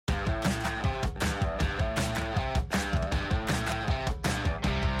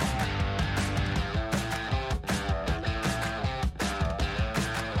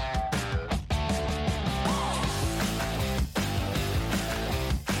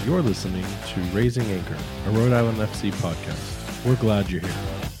You're listening to Raising Anchor, a Rhode Island FC podcast. We're glad you're here.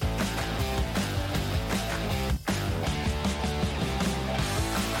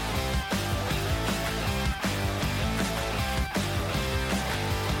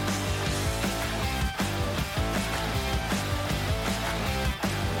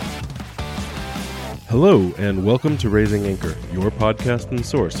 Hello, and welcome to Raising Anchor, your podcast and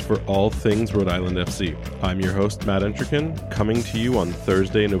source for all things Rhode Island FC. I'm your host, Matt Entrican, coming to you on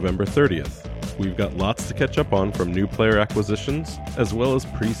Thursday, November 30th. We've got lots to catch up on from new player acquisitions, as well as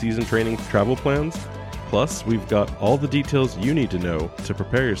preseason training travel plans. Plus, we've got all the details you need to know to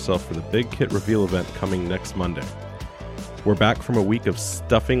prepare yourself for the big kit reveal event coming next Monday. We're back from a week of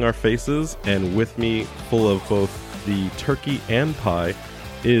stuffing our faces, and with me, full of both the turkey and pie,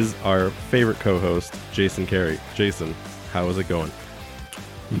 is our favorite co-host, Jason Carey. Jason, how is it going?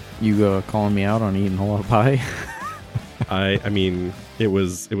 You calling me out on eating a lot of pie? I mean, it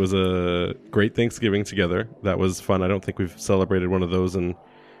was a great Thanksgiving together. That was fun. I don't think we've celebrated one of those in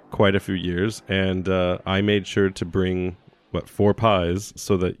quite a few years. And I made sure to bring, 4 pies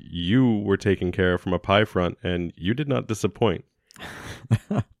so that you were taken care of from a pie front, and you did not disappoint.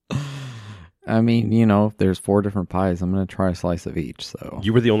 I mean, you know, if there's 4 different pies, I'm going to try a slice of each. So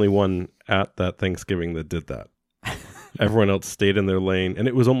You were the only one at that Thanksgiving that did that. Everyone else stayed in their lane, and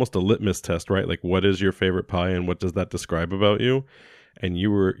it was almost a litmus test, right? Like, what is your favorite pie, and what does that describe about you? And you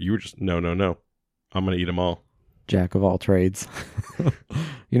were just no. I'm going to eat them all. Jack of all trades.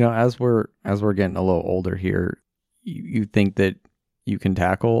 You know, as we're getting a little older here, you think that you can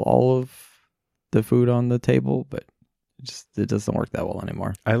tackle all of the food on the table, but it doesn't work that well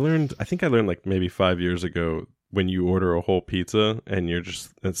anymore. I think I learned like maybe 5 years ago, when you order a whole pizza and you're just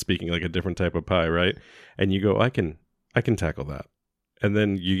speaking like a different type of pie, right? And you go, I can tackle that. And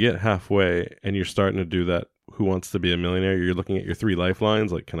then you get halfway and you're starting to do that Who Wants to Be a Millionaire? You're looking at your 3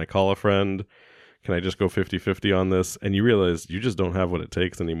 lifelines, like, can I call a friend? Can I just go 50-50 on this? And you realize you just don't have what it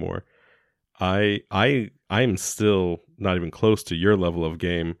takes anymore. I'm still not even close to your level of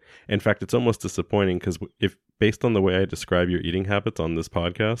game. In fact, it's almost disappointing because if based on the way I describe your eating habits on this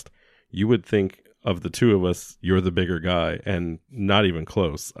podcast, you would think of the two of us, you're the bigger guy, and not even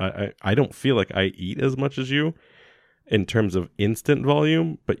close. I don't feel like I eat as much as you in terms of instant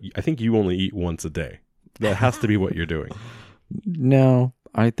volume, but I think you only eat once a day. That has to be what you're doing. No,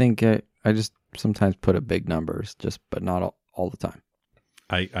 I think I just sometimes put up big numbers, but not all the time.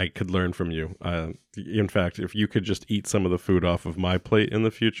 I could learn from you. In fact, if you could just eat some of the food off of my plate in the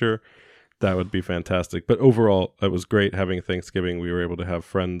future, that would be fantastic. But overall, it was great having Thanksgiving. We were able to have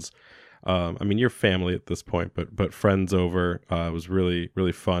friends. I mean, you're family at this point, but friends over. It was really,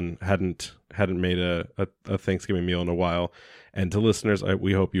 really fun. Hadn't made a Thanksgiving meal in a while. And to listeners,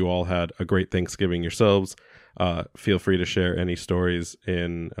 we hope you all had a great Thanksgiving yourselves. Feel free to share any stories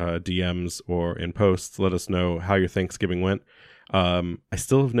in DMs or in posts. Let us know how your Thanksgiving went. I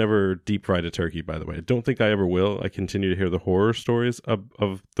still have never deep fried a turkey, by the way. I don't think I ever will. I continue to hear the horror stories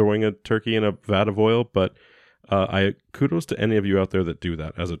of throwing a turkey in a vat of oil, but I kudos to any of you out there that do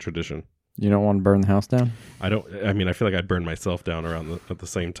that as a tradition. You don't want to burn the house down? I feel like I'd burn myself down at the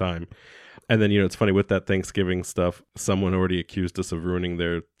same time. And then, it's funny with that Thanksgiving stuff, someone already accused us of ruining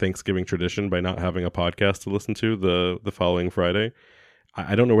their Thanksgiving tradition by not having a podcast to listen to the following Friday.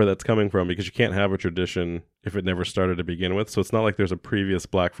 I don't know where that's coming from, because you can't have a tradition if it never started to begin with. So it's not like there's a previous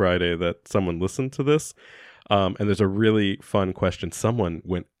Black Friday that someone listened to this. And there's a really fun question. Someone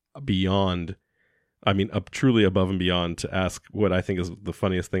went beyond, truly above and beyond to ask what I think is the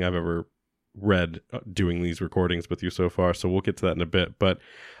funniest thing I've ever read doing these recordings with you so far. So we'll get to that in a bit. But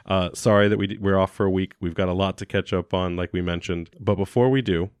sorry that we're off for a week. We've got a lot to catch up on, like we mentioned. But before we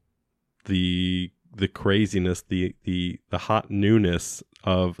do, the craziness, the hot newness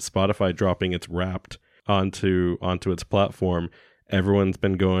of Spotify dropping its Wrapped onto its platform. Everyone's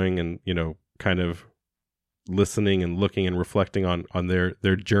been going and, kind of listening and looking and reflecting on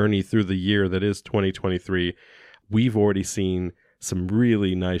their journey through the year that is 2023. We've already seen some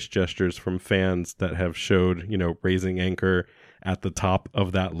really nice gestures from fans that have showed, Raising Anchor at the top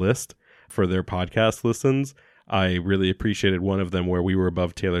of that list for their podcast listens. I really appreciated one of them where we were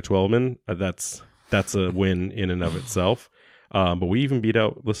above Taylor Twellman. That's a win in and of itself. But we even beat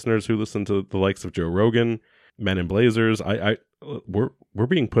out listeners who listen to the likes of Joe Rogan, Men in Blazers. We're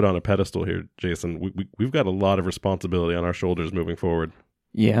being put on a pedestal here, Jason. We've got a lot of responsibility on our shoulders moving forward.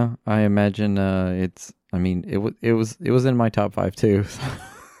 Yeah, I imagine it was in my top 5 too.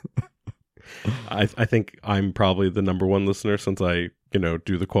 I think I'm probably the number one listener, since I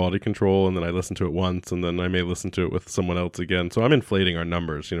do the quality control, and then I listen to it once, and then I may listen to it with someone else again. So I'm inflating our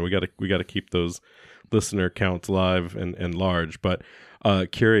numbers. We got to keep those listener counts live and large. But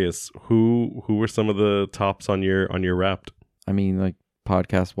curious, who were some of the tops on your Wrapped? I mean, like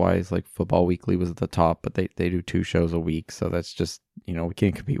podcast wise, like Football Weekly was at the top, but they do 2 shows a week, so that's just, we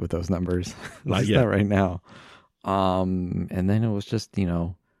can't compete with those numbers. Not yet. Not right now. And then it was just,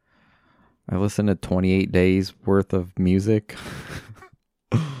 I listened to 28 days worth of music.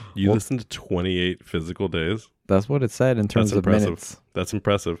 You listened to 28 physical days? That's what it said in terms of minutes. That's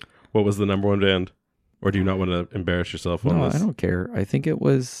impressive. What was the number one band? Or do you not want to embarrass yourself on this? No, I don't care. I think it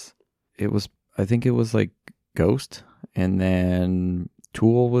was like Ghost, and then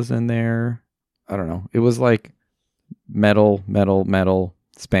Tool was in there. I don't know. It was like metal,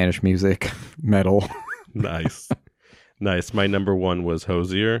 Spanish music, metal. Nice. My number one was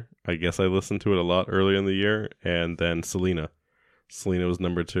Hosier. I guess I listened to it a lot earlier in the year. And then Selena. Selena was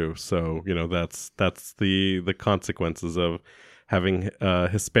number 2. So, that's the consequences of having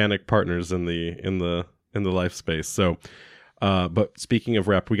Hispanic partners in the life space. So, but speaking of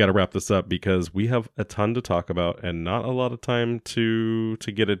Wrapped, we got to wrap this up because we have a ton to talk about and not a lot of time to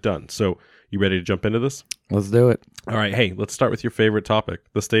get it done. So, you ready to jump into this? Let's do it. All right. Hey, let's start with your favorite topic,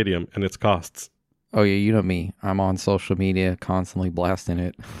 the stadium and its costs. Oh yeah, you know me. I'm on social media constantly blasting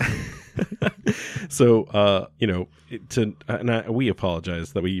it. So, we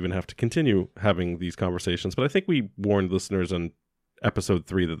apologize that we even have to continue having these conversations, but I think we warned listeners on episode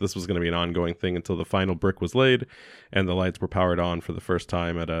 3 that this was going to be an ongoing thing until the final brick was laid and the lights were powered on for the first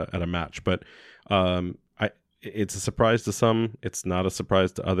time at a match. But it's a surprise to some. It's not a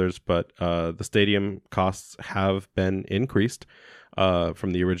surprise to others, but the stadium costs have been increased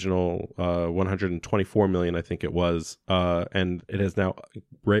from the original $124 million, I think it was, and it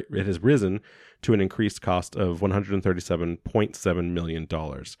has risen to an increased cost of $137.7 million.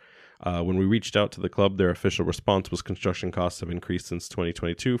 When we reached out to the club, their official response was construction costs have increased since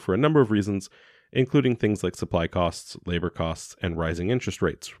 2022 for a number of reasons, including things like supply costs, labor costs, and rising interest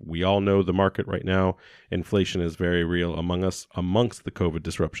rates. We all know the market right now. Inflation is very real amongst the COVID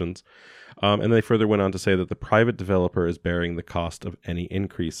disruptions. And they further went on to say that the private developer is bearing the cost of any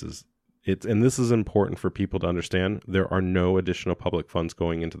increases. And this is important for people to understand. There are no additional public funds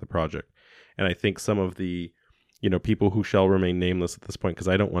going into the project. And I think some of the people who shall remain nameless at this point, because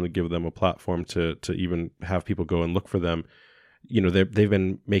I don't want to give them a platform to even have people go and look for them. They've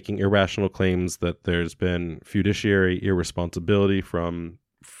been making irrational claims that there's been fiduciary irresponsibility from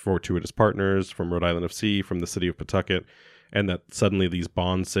fortuitous partners, from Rhode Island FC, from the city of Pawtucket, and that suddenly these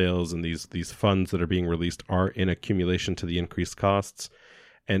bond sales and these funds that are being released are in accumulation to the increased costs.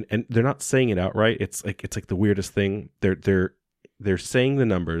 And they're not saying it outright. It's like the weirdest thing. They're saying the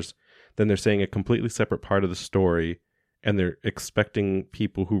numbers, then they're saying a completely separate part of the story, and they're expecting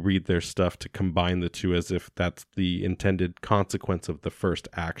people who read their stuff to combine the two as if that's the intended consequence of the first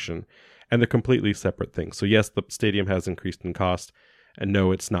action. And they're completely separate things. So yes, the stadium has increased in cost, and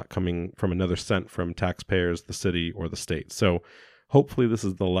no, it's not coming from another cent from taxpayers, the city, or the state. So hopefully this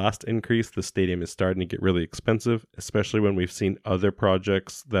is the last increase. The stadium is starting to get really expensive, especially when we've seen other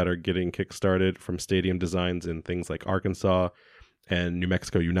projects that are getting kickstarted from stadium designs in things like Arkansas and New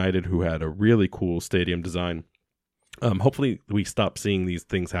Mexico United, who had a really cool stadium design. Hopefully we stop seeing these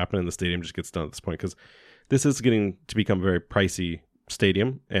things happen and the stadium just gets done at this point, because this is getting to become a very pricey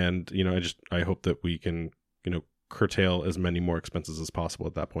stadium. And, I hope that we can, curtail as many more expenses as possible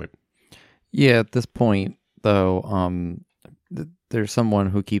at that point. Yeah, at this point, though, there's someone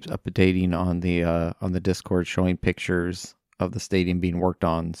who keeps updating on the Discord showing pictures of the stadium being worked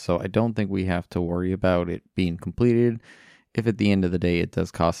on. So I don't think we have to worry about it being completed. If at the end of the day it does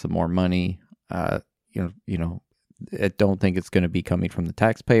cost some more money, I don't think it's going to be coming from the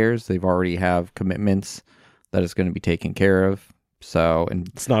taxpayers. They've already have commitments that it's going to be taken care of. So, and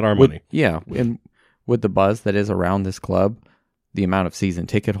it's not our money. Yeah, and with the buzz that is around this club, the amount of season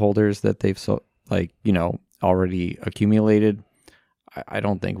ticket holders that they've already accumulated, I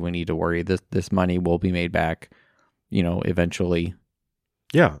don't think we need to worry. This money will be made back, eventually.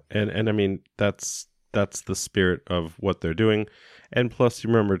 Yeah, and I mean that's the spirit of what they're doing. And plus, you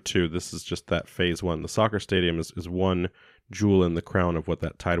remember too, this is just that phase 1. The soccer stadium is one jewel in the crown of what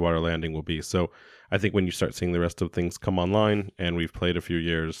that Tidewater Landing will be. So I think when you start seeing the rest of things come online, and we've played a few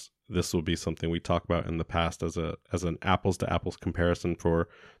years, this will be something we talk about in the past as an apples to apples comparison for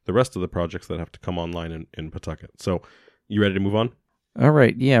the rest of the projects that have to come online in Pawtucket. So you ready to move on? All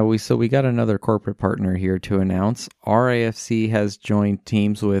right. Yeah, we got another corporate partner here to announce. RAFC has joined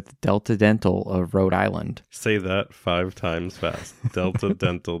teams with Delta Dental of Rhode Island. Say that 5 times fast. Delta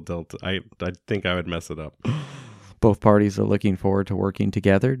Dental, Delta. I think I would mess it up. Both parties are looking forward to working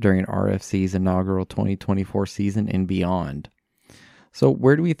together during RFC's inaugural 2024 season and beyond. So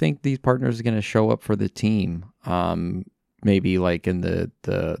where do we think these partners are going to show up for the team? Maybe like in the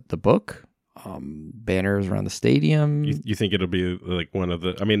book, banners around the stadium. You think it'll be like one of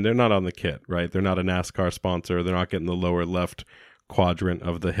the... I mean, they're not on the kit, right? They're not a NASCAR sponsor. They're not getting the lower left quadrant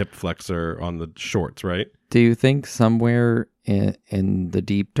of the hip flexor on the shorts, right? Do you think somewhere in the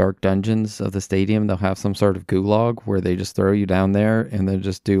deep, dark dungeons of the stadium, they'll have some sort of gulag where they just throw you down there and then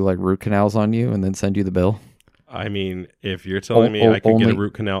just do like root canals on you and then send you the bill? I mean, if you're telling me I could get a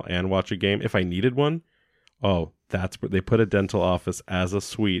root canal and watch a game, if I needed one, that's where they put a dental office as a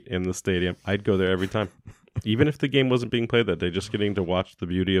suite in the stadium. I'd go there every time. Even if the game wasn't being played that day, just getting to watch the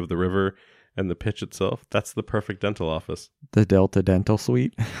beauty of the river and the pitch itself, that's the perfect dental office. The Delta Dental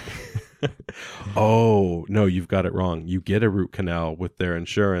Suite? Oh, no, you've got it wrong. You get a root canal with their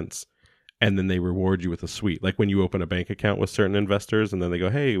insurance, and then they reward you with a suite. Like when you open a bank account with certain investors, and then they go,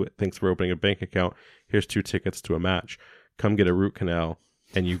 hey, thanks for opening a bank account. Here's 2 tickets to a match. Come get a root canal,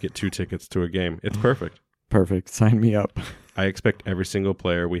 and you get 2 tickets to a game. It's perfect. Perfect. Sign me up. I expect every single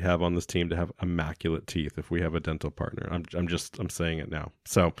player we have on this team to have immaculate teeth if we have a dental partner. I'm saying it now.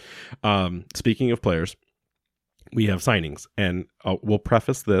 So, speaking of players, we have signings, and we'll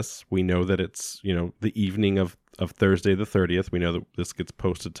preface this. We know that it's, the evening of Thursday the 30th. We know that this gets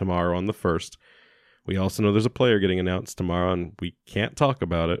posted tomorrow on the 1st. We also know there's a player getting announced tomorrow, and we can't talk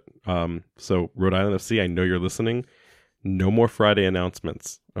about it. So Rhode Island FC, I know you're listening. No more Friday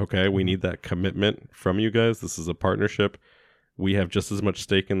announcements, okay? We need that commitment from you guys. This is a partnership. We have just as much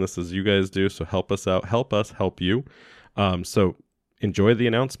stake in this as you guys do, so help us out. Help us help you. So enjoy the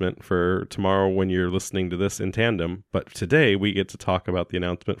announcement for tomorrow when you're listening to this in tandem. But today we get to talk about the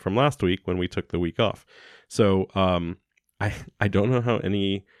announcement from last week when we took the week off. So I don't know how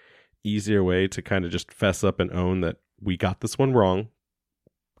any easier way to kind of just fess up and own that we got this one wrong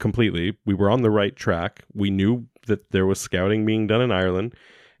completely. We were on the right track. We knew that there was scouting being done in Ireland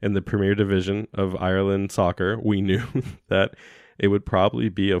in the Premier Division of Ireland soccer. We knew that it would probably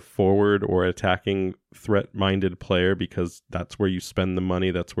be a forward or attacking threat-minded player because that's where you spend the money.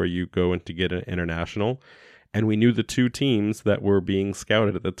 That's where you go in to get an international. And we knew the 2 teams that were being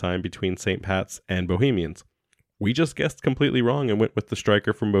scouted at the time between St. Pat's and Bohemians. We just guessed completely wrong and went with the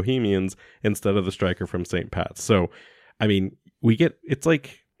striker from Bohemians instead of the striker from St. Pat's. So, I mean, it's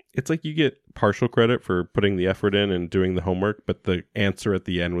like you get partial credit for putting the effort in and doing the homework, but the answer at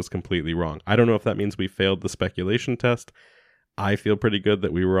the end was completely wrong. I don't know if that means we failed the speculation test. I feel pretty good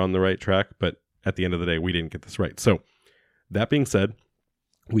that we were on the right track, but at the end of the day, we didn't get this right. So that being said,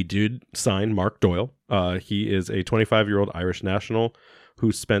 we did sign Mark Doyle. He is a 25-year-old Irish national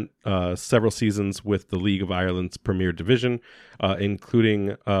who spent several seasons with the League of Ireland's Premier Division,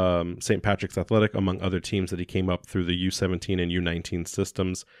 including St. Patrick's Athletic, among other teams that he came up through the U17 and U19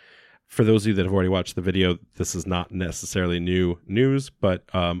 systems. For those of you that have already watched the video, this is not necessarily new news, but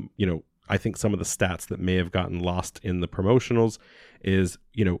I think some of the stats that may have gotten lost in the promotionals is,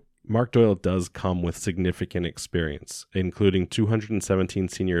 Mark Doyle does come with significant experience, including 217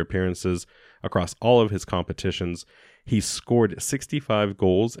 senior appearances across all of his competitions. He scored 65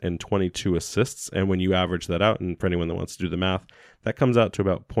 goals and 22 assists, and when you average that out, and for anyone that wants to do the math, that comes out to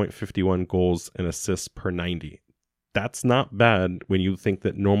about 0.51 goals and assists per 90. That's not bad when you think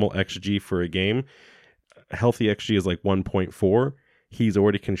that normal XG for a game, healthy XG is like 1.4. He's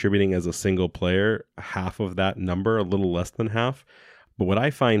already contributing as a single player, half of that number, a little less than half. But what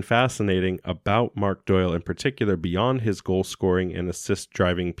I find fascinating about Mark Doyle in particular, beyond his goal scoring and assist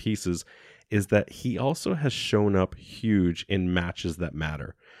driving pieces, is that he also has shown up huge in matches that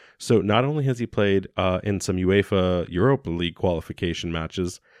matter. So not only has he played in some UEFA Europa League qualification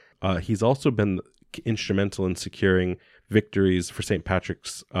matches, he's also been instrumental in securing victories for St.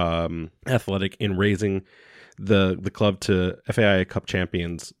 Patrick's Athletic in raising the club to FAI Cup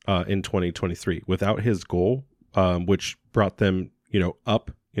champions in 2023. Without his goal, which brought them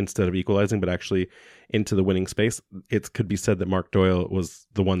up instead of equalizing, but actually into the winning space, it could be said that Mark Doyle was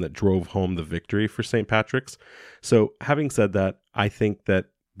the one that drove home the victory for St. Patrick's. So having said that, I think that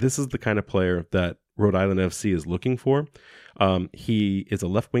this is the kind of player that Rhode Island FC is looking for. He is a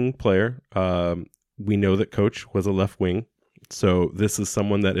left-wing player. We know that Coach was a left wing. So this is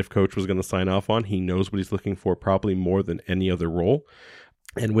someone that if Coach was going to sign off on, he knows what he's looking for probably more than any other role.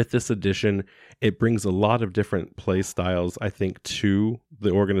 And with this addition, it brings a lot of different play styles, I think, to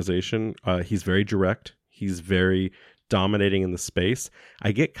the organization. He's very direct. He's very dominating in the space.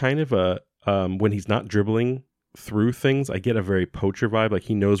 I get kind of when he's not dribbling through things, I get a very poacher vibe. Like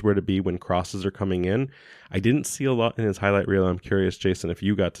he knows where to be when crosses are coming in. I didn't see a lot in his highlight reel. I'm curious, Jason, if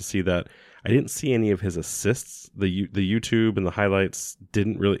you got to see that. I didn't see any of his assists. The YouTube and the highlights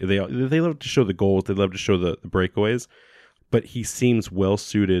didn't really. They love to show the goals. They love to show the breakaways. but he seems well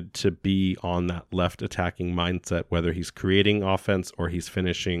suited to be on that left attacking mindset, whether he's creating offense or he's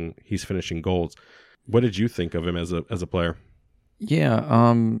finishing goals. What did you think of him as a player?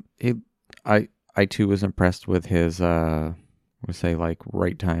 Yeah, I too was impressed with his would say like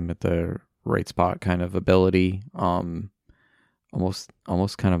right time at the right spot kind of ability. Almost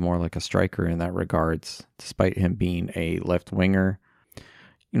kind of more like a striker in that regards, despite him being a left winger.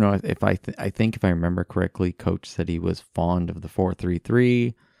 You know, if I think if I remember correctly, coach said he was fond of the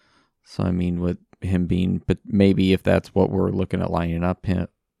 4-3-3. So I mean, with him being, but maybe if that's what we're looking at lining up,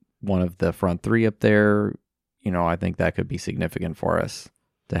 one of the front three up there, you know, I think that could be significant for us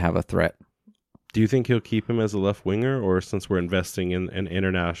to have a threat. Do you think he'll keep him as a left winger, or since we're investing in an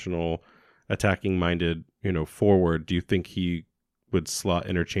international attacking minded, you know, forward, do you think he would slot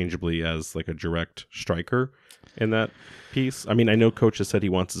interchangeably as like a direct striker in that piece? I mean, I know coach has said he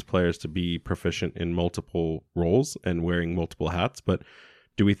wants his players to be proficient in multiple roles and wearing multiple hats, but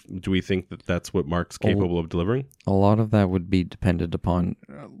do we think that that's what Mark's capable of delivering? A lot of that would be dependent upon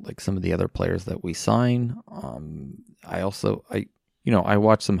like some of the other players that we sign. I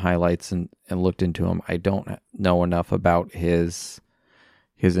watched some highlights and looked into him. I don't know enough about his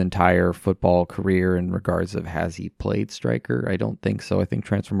entire football career in regards of has he played striker. I don't think so. I think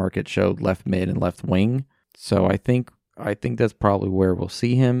Transfer Market showed left mid and left wing. So I think that's probably where we'll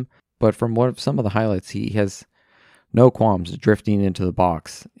see him. But from what some of the highlights, he has no qualms drifting into the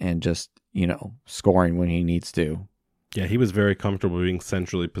box and just, you know, scoring when he needs to. Yeah, he was very comfortable being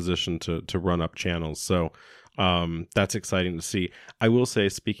centrally positioned to run up channels. So that's exciting to see. I will say,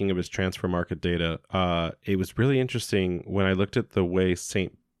 speaking of his Transfer Market data, it was really interesting when I looked at the way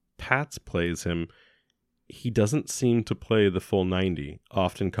St. Pat's plays him. He doesn't seem to play the full 90,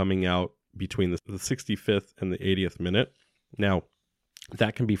 often coming out between the 65th and the 80th minute. Now,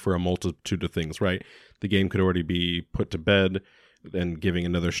 that can be for a multitude of things, right? The game could already be put to bed and giving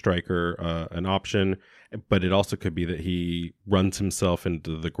another striker an option, but it also could be that he runs himself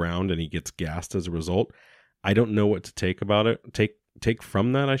into the ground and he gets gassed as a result. I don't know what to take about it. Take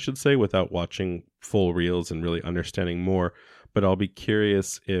from that, I should say, without watching full reels and really understanding more. But I'll be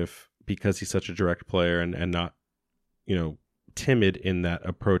curious if, because he's such a direct player and not, you know, timid in that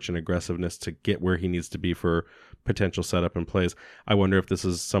approach and aggressiveness to get where he needs to be for potential setup and plays, I wonder if this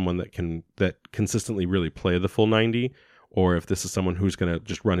is someone that consistently really play the full 90, or if this is someone who's going to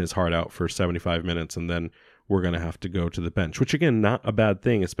just run his heart out for 75 minutes and then we're going to have to go to the bench, which again, not a bad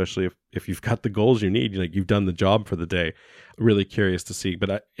thing, especially if you've got the goals you need, like you've done the job for the day. Really curious to see,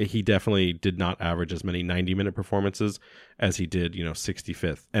 but he definitely did not average as many 90-minute performances as he did,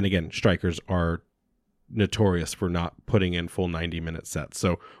 65th. And again, strikers are notorious for not putting in full 90-minute sets.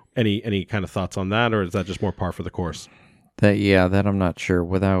 So any kind of thoughts on that, or is that just more par for the course? That I'm not sure.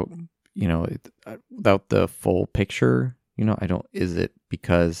 Without the full picture, is it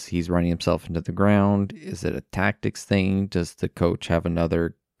because he's running himself into the ground? Is it a tactics thing? Does the coach have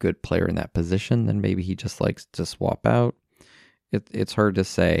another good player in that position? Then maybe he just likes to swap out. It's hard to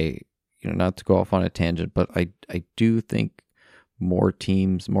say, not to go off on a tangent, but I do think more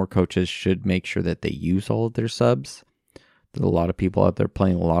teams, more coaches should make sure that they use all of their subs. There's a lot of people out there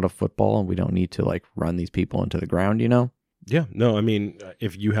playing a lot of football, and we don't need to run these people into the ground, Yeah, no, I mean,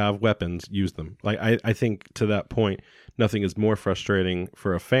 if you have weapons, use them. I think to that point, nothing is more frustrating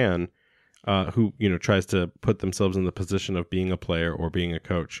for a fan who, tries to put themselves in the position of being a player or being a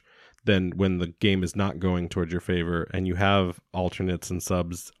coach than when the game is not going towards your favor and you have alternates and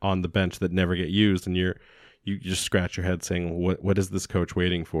subs on the bench that never get used, and you just scratch your head saying, what is this coach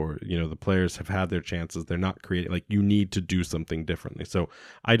waiting for? The players have had their chances. They're not creating, you need to do something differently. So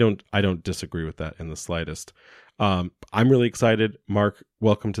I don't disagree with that in the slightest. I'm really excited. Mark,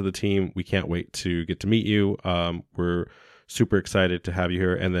 welcome to the team. We can't wait to get to meet you. We're super excited to have you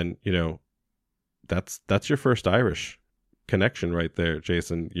here. And then, that's your first Irish connection right there,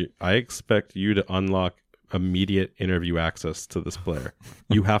 Jason. I expect you to unlock immediate interview access to this player.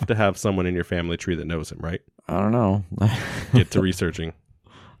 You have to have someone in your family tree that knows him, right? I don't know. Get to researching.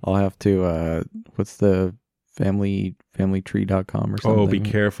 I'll have to, what's the familytree.com or something? Oh, be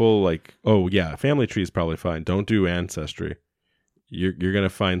careful. Family tree is probably fine. Don't do Ancestry. You're going to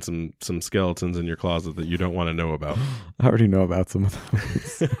find some skeletons in your closet that you don't want to know about. I already know about some of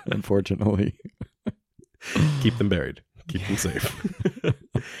those, unfortunately. Keep them buried. Keep them safe.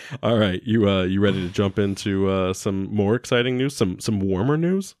 All right, you ready to jump into some more exciting news, some warmer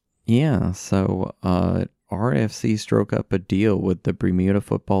news? Yeah. So RFC struck up a deal with the Bermuda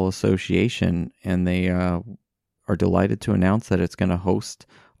Football Association, and they are delighted to announce that it's going to host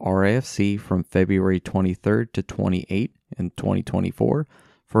RAFC from February 23rd to 28th in 2024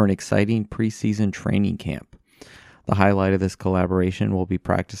 for an exciting preseason training camp. The highlight of this collaboration will be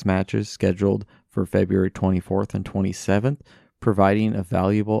practice matches scheduled for February 24th and 27th, providing a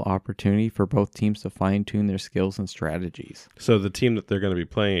valuable opportunity for both teams to fine-tune their skills and strategies. So the team that they're going to be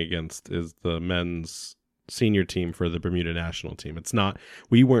playing against is the men's senior team for the Bermuda national team. It's not,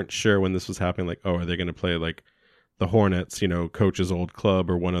 we weren't sure when this was happening, like, oh, are they going to play like the Hornets, Coach's old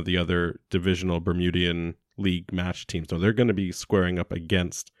club, or one of the other divisional Bermudian league match teams? So they're going to be squaring up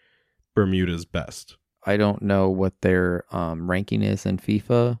against Bermuda's best. I don't know what their ranking is in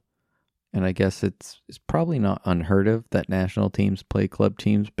FIFA, and I guess it's probably not unheard of that national teams play club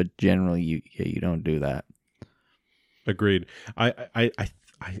teams, but generally you don't do that. Agreed. I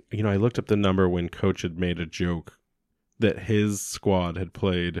looked up the number when Coach had made a joke that his squad had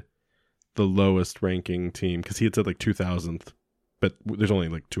played the lowest ranking team, because he had said like 2000th, but there's only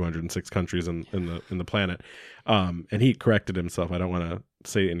like 206 countries in the planet, and he corrected himself. I don't want to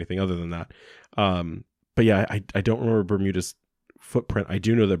say anything other than that. But yeah, I don't remember Bermuda's footprint. I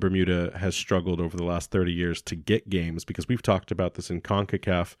do know that Bermuda has struggled over the last 30 years to get games, because we've talked about this in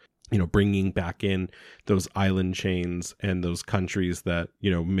CONCACAF, bringing back in those island chains and those countries that,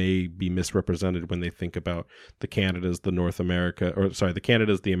 may be misrepresented when they think about the Canadas, the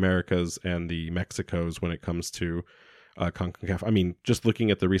Canadas, the Americas, and the Mexicos when it comes to CONCACAF. I mean, just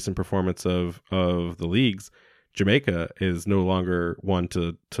looking at the recent performance of the leagues, Jamaica is no longer one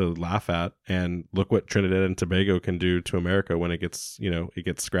to laugh at, and look what Trinidad and Tobago can do to America when it gets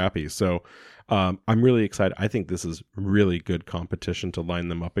scrappy. So I'm really excited. I think this is really good competition to line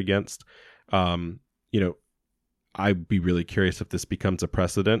them up against. I'd be really curious if this becomes a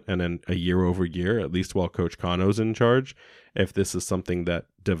precedent, and then a year over year, at least while Coach Cano's in charge, if this is something that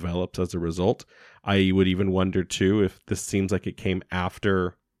develops as a result. I would even wonder too if this seems like it came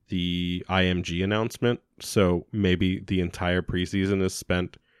after the IMG announcement, so maybe the entire preseason is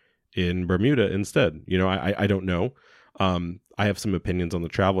spent in Bermuda instead. I don't know. I have some opinions on the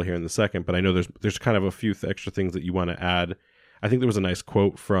travel here in a second, but I know there's kind of a few extra things that you want to add. I think there was a nice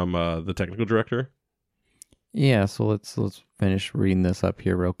quote from the technical director. Yeah, so let's finish reading this up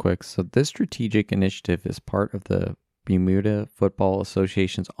here real quick. So this strategic initiative is part of the Bermuda Football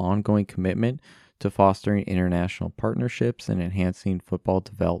Association's ongoing commitment to fostering international partnerships and enhancing football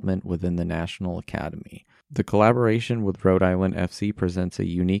development within the National Academy. The collaboration with Rhode Island FC presents a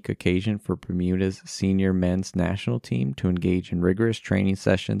unique occasion for Bermuda's senior men's national team to engage in rigorous training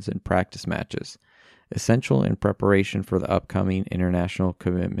sessions and practice matches, essential in preparation for the upcoming international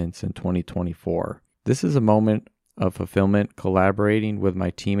commitments in 2024. This is a moment of fulfillment collaborating with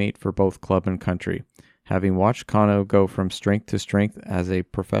my teammate for both club and country. Having watched Cano go from strength to strength as a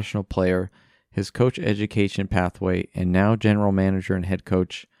professional player, his coach education pathway, and now general manager and head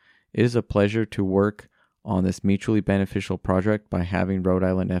coach, it is a pleasure to work on this mutually beneficial project by having Rhode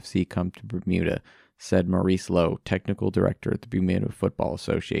Island FC come to Bermuda, said Maurice Lowe, technical director at the Bermuda Football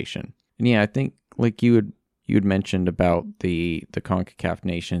Association. And yeah, I think like you had mentioned about the CONCACAF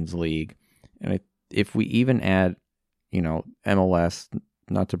Nations League, and if we even add, MLS,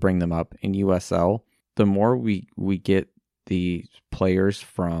 not to bring them up, in USL, the more we get the players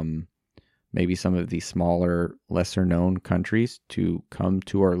from maybe some of these smaller, lesser-known countries to come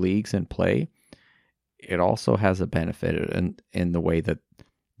to our leagues and play, it also has a benefit in the way that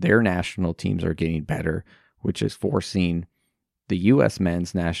their national teams are getting better, which is forcing the U.S.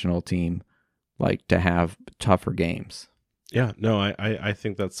 men's national team to have tougher games. Yeah, no, I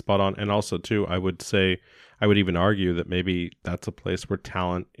think that's spot on. And also, too, I would even argue that maybe that's a place where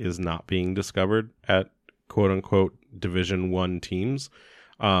talent is not being discovered at quote-unquote Division I teams,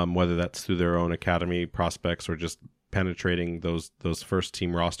 whether that's through their own academy prospects or just penetrating those first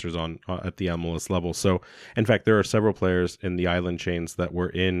team rosters at the MLS level. So, in fact, there are several players in the island chains that were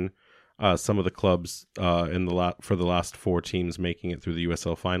in some of the clubs for the last four teams making it through the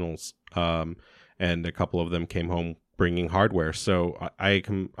USL finals, and a couple of them came home bringing hardware. So I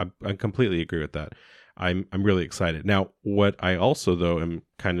completely agree with that. I'm really excited. Now, what I also though am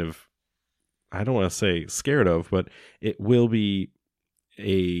kind of, I don't want to say scared of, but it will be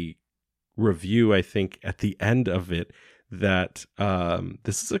a review, I think, at the end of it, that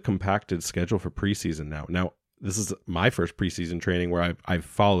this is a compacted schedule for preseason now. Now, this is my first preseason training where I've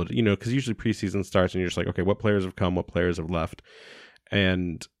followed, because usually preseason starts and you're just like, okay, what players have come, what players have left.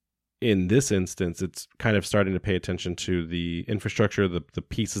 And in this instance, it's kind of starting to pay attention to the infrastructure, the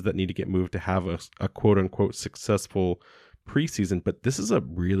pieces that need to get moved to have a quote unquote successful preseason. But this is a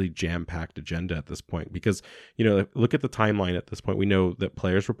really jam-packed agenda at this point, because, look at the timeline at this point. We know that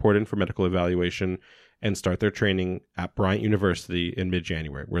players report in for medical evaluation and start their training at Bryant University in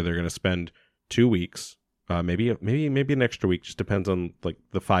mid-January, where they're going to spend 2 weeks maybe an extra week. Just depends on like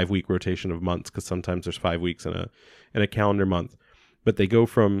the 5-week rotation of months, because sometimes there's 5 weeks in a calendar month. But they go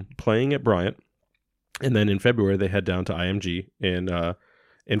from playing at Bryant, and then in February they head down to IMG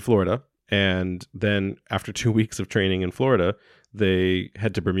in Florida, and then after 2 weeks of training in Florida, they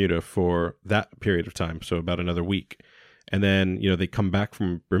head to Bermuda for that period of time, so about another week. And then, they come back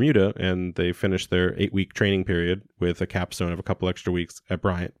from Bermuda and they finish their 8-week training period with a capstone of a couple extra weeks at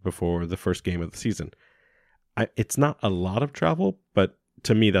Bryant before the first game of the season. It's not a lot of travel, but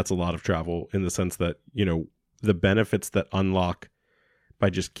to me, that's a lot of travel in the sense that, the benefits that unlock by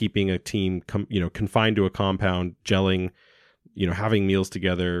just keeping a team, confined to a compound, gelling, having meals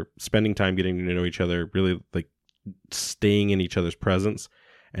together, spending time getting to know each other, really like staying in each other's presence.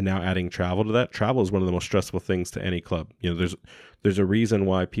 And now adding travel to that. Travel is one of the most stressful things to any club. There's a reason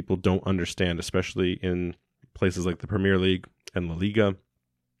why people don't understand, especially in places like the Premier League and La Liga,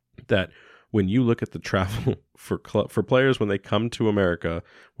 that when you look at the travel for players when they come to America,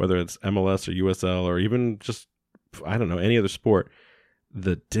 whether it's MLS or USL or even just, I don't know, any other sport,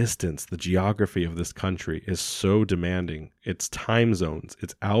 the distance, the geography of this country is so demanding. It's time zones,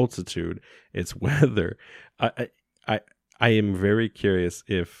 it's altitude, it's weather. I am very curious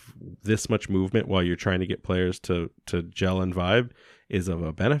if this much movement while you're trying to get players to gel and vibe is of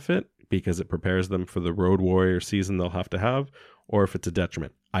a benefit because it prepares them for the road warrior season they'll have to have, or if it's a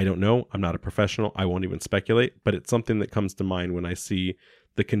detriment. I don't know. I'm not a professional. I won't even speculate, but it's something that comes to mind when I see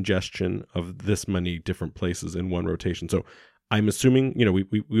the congestion of this many different places in one rotation. So I'm assuming,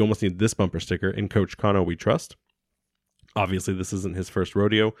 we almost need this bumper sticker. In Coach Kano, we trust. Obviously, this isn't his first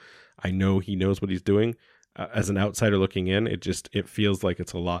rodeo. I know he knows what he's doing. As an outsider looking in, it feels like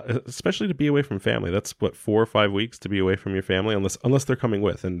it's a lot, especially to be away from family. That's what, 4 or 5 weeks to be away from your family, unless they're coming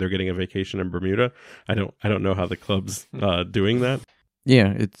with and they're getting a vacation in Bermuda. I don't know how the club's doing that.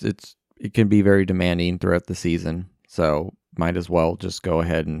 Yeah, it can be very demanding throughout the season, so might as well just go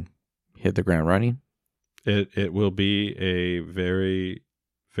ahead and hit the ground running. It will be a very,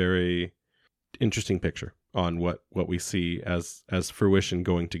 very interesting picture on what we see as fruition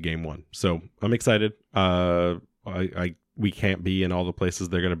going to game one. So I'm excited. We can't be in all the places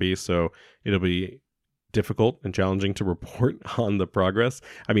they're going to be, so it'll be difficult and challenging to report on the progress.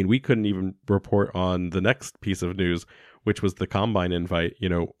 I mean, we couldn't even report on the next piece of news, which was the combine invite.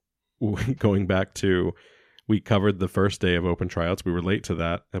 Going back to, we covered the first day of open tryouts. We were late to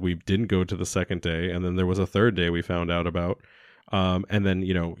that, and we didn't go to the second day, and then there was a third day we found out about. And then,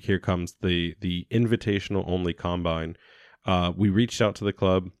 here comes the invitational only combine. We reached out to the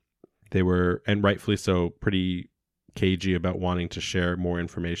club. They were, and rightfully so, pretty cagey about wanting to share more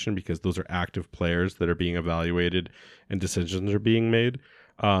information because those are active players that are being evaluated and decisions are being made.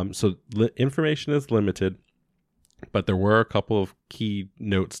 So information is limited, but there were a couple of key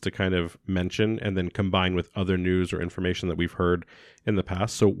notes to kind of mention and then combine with other news or information that we've heard in the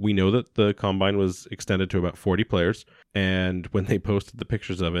past. So we know that the combine was extended to about 40 players. And when they posted the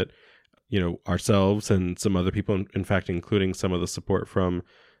pictures of it, ourselves and some other people, in fact, including some of the support from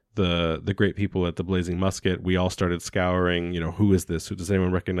the great people at the Blazing Musket, we all started scouring, who is this? Who does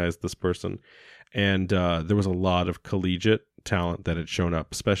anyone recognize this person? And there was a lot of collegiate talent that had shown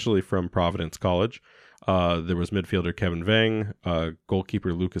up, especially from Providence College. There was midfielder Kevin Vang,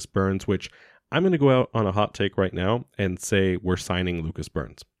 goalkeeper Lucas Burns, which I'm going to go out on a hot take right now and say we're signing Lucas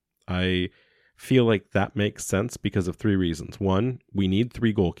Burns. I feel like that makes sense because of 3 reasons. One, we need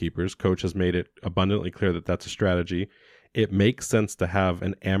 3 goalkeepers. Coach has made it abundantly clear that that's a strategy. It makes sense to have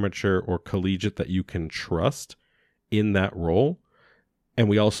an amateur or collegiate that you can trust in that role. And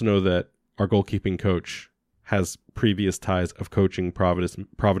we also know that our goalkeeping coach has previous ties of coaching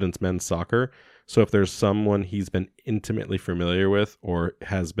Providence men's soccer. So if there's someone he's been intimately familiar with or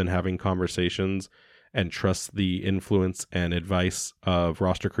has been having conversations and trusts the influence and advice of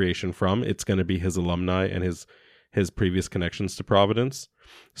roster creation from, it's going to be his alumni and his previous connections to Providence.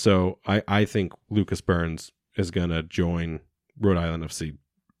 So I think Lucas Burns is going to join Rhode Island FC.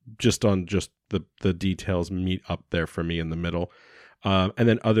 Just the details meet up there for me in the middle. And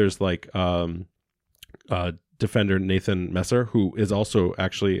then others like defender Nathan Messer, who is also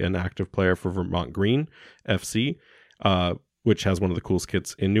actually an active player for Vermont Green FC, which has one of the coolest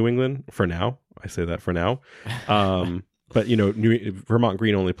kits in New England for now. I say that for now. But, Vermont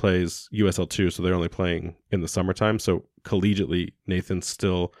Green only plays USL 2, so they're only playing in the summertime. So collegiately, Nathan's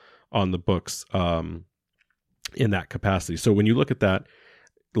still on the books in that capacity. So when you look at that,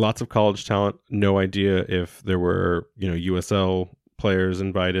 lots of college talent, no idea if there were, USL players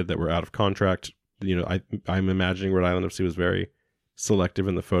invited that were out of contract. I'm imagining Rhode Island FC was very selective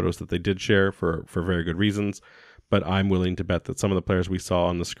in the photos that they did share for very good reasons. But I'm willing to bet that some of the players we saw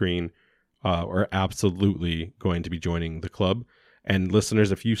on the screen are absolutely going to be joining the club. And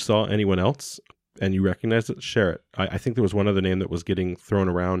listeners, if you saw anyone else and you recognize it, share it. I think there was one other name that was getting thrown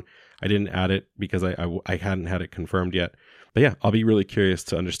around. I didn't add it because I hadn't had it confirmed yet. But yeah, I'll be really curious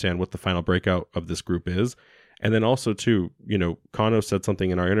to understand what the final breakout of this group is. And then also, too, Kano said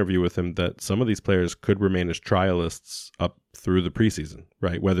something in our interview with him that some of these players could remain as trialists up through the preseason,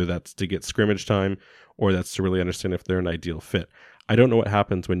 right? Whether that's to get scrimmage time or that's to really understand if they're an ideal fit. I don't know what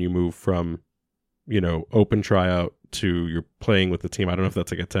happens when you move from, open tryout to you're playing with the team. I don't know if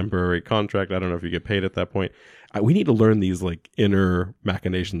that's like a temporary contract. I don't know if you get paid at that point. We need to learn these like inner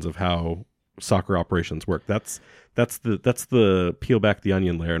machinations of how soccer operations work. That's the peel back the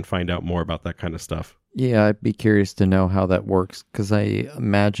onion layer and find out more about that kind of stuff. Yeah, I'd be curious to know how that works, because I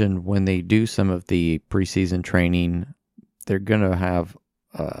imagine when they do some of the preseason training, they're going to have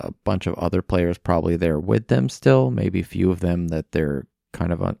a bunch of other players probably there with them still, maybe a few of them that they're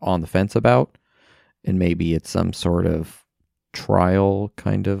kind of on the fence about, and maybe it's some sort of trial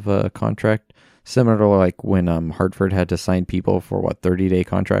kind of contract, similar to like when Hartford had to sign people for 30-day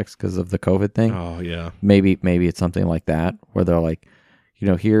contracts because of the COVID thing. Oh, yeah. Maybe it's something like that, where they're like,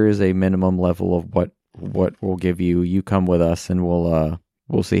 here is a minimum level of what we'll give you. You come with us, and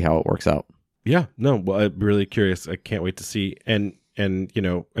we'll see how it works out. Yeah, no, well, I'm really curious. I can't wait to see. And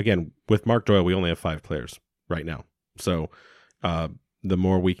again, with Mark Doyle, we only have 5 players right now. So the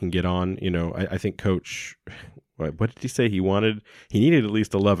more we can get on, I think Coach, what did he say? He needed at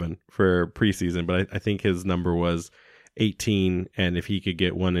least 11 for preseason, but I think his number was 18. And if he could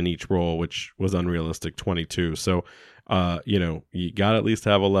get one in each role, which was unrealistic, 22. So you got to at least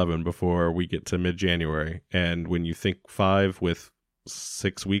have 11 before we get to mid-January. And when you think 5 with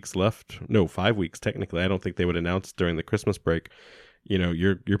 6 weeks left, no, 5 weeks technically, I don't think they would announce during the Christmas break.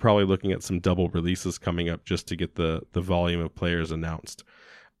 You're probably looking at some double releases coming up just to get the volume of players announced.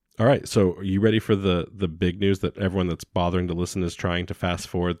 All right, so are you ready for the big news that everyone that's bothering to listen is trying to fast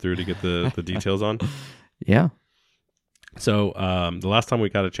forward through to get the details on? Yeah. So the last time we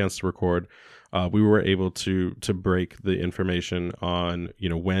got a chance to record, we were able to break the information on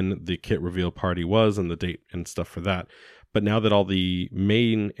when the kit reveal party was and the date and stuff for that. But now that all the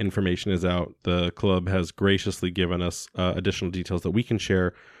main information is out, the club has graciously given us additional details that we can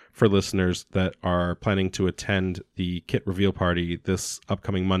share for listeners that are planning to attend the kit reveal party this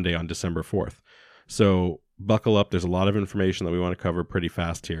upcoming Monday on December 4th. So buckle up. There's a lot of information that we want to cover pretty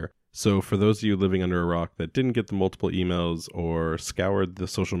fast here. So for those of you living under a rock that didn't get the multiple emails or scoured the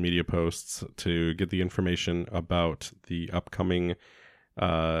social media posts to get the information about the upcoming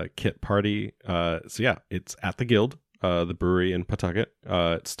kit party, it's at the Guild, the brewery in Pawtucket.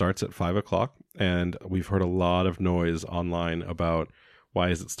 It starts at 5 o'clock, and we've heard a lot of noise online about why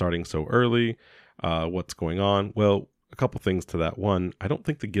is it starting so early, what's going on. Well, a couple things to that. One, I don't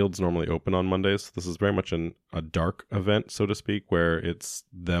think the Guild's normally open on Mondays. This is very much a dark event, so to speak, where it's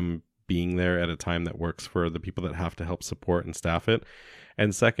them being there at a time that works for the people that have to help support and staff it.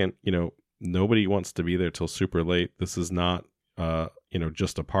 And second, nobody wants to be there till super late. This is not,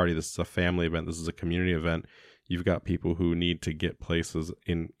 just a party. This is a family event. This is a community event. You've got people who need to get places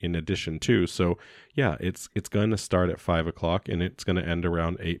in addition to. So yeah, it's going to start at 5 o'clock and it's going to end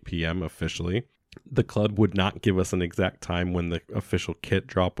around 8 p.m. officially. The club would not give us an exact time when the official kit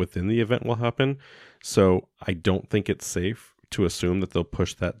drop within the event will happen. So I don't think it's safe to assume that they'll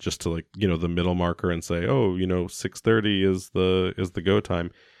push that just to the middle marker and say, 6:30 is the go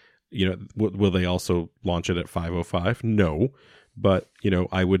time. Will they also launch it at 5:05? No. But,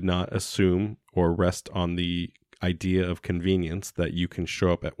 I would not assume or rest on the idea of convenience that you can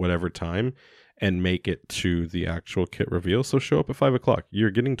show up at whatever time and make it to the actual kit reveal. So show up at 5 o'clock.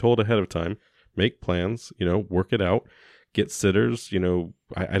 You're getting told ahead of time, make plans, work it out, get sitters,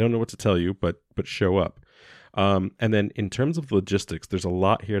 I don't know what to tell you, but show up. And then in terms of logistics, there's a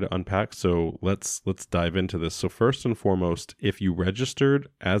lot here to unpack. So let's dive into this. So first and foremost, if you registered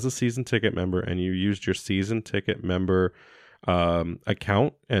as a season ticket member and you used your season ticket member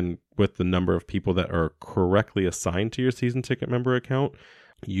account, and with the number of people that are correctly assigned to your season ticket member account,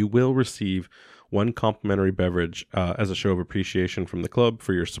 you will receive one complimentary beverage as a show of appreciation from the club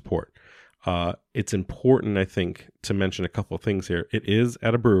for your support. It's important, I think, to mention a couple of things here. It is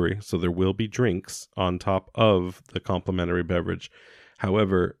at a brewery, so there will be drinks on top of the complimentary beverage.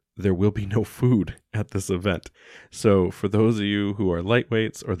 However, there will be no food at this event. So for those of you who are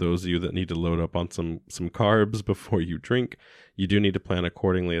lightweights or those of you that need to load up on some carbs before you drink, you do need to plan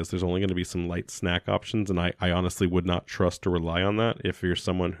accordingly, as there's only going to be some light snack options. And I honestly would not trust or rely on that if you're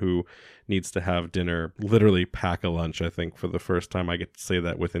someone who needs to have dinner, literally pack a lunch. I think for the first time I get to say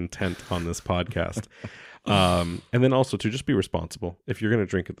that with intent on this podcast. And then also to just be responsible. If you're going to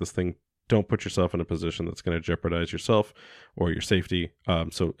drink at this thing, don't put yourself in a position that's going to jeopardize yourself or your safety.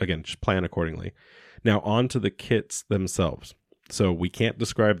 So again, just plan accordingly. Now on to the kits themselves. So we can't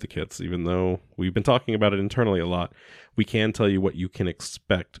describe the kits, even though we've been talking about it internally a lot. We can tell you what you can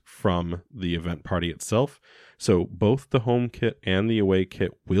expect from the event party itself. So both the home kit and the away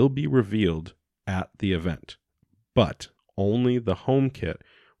kit will be revealed at the event, but only the home kit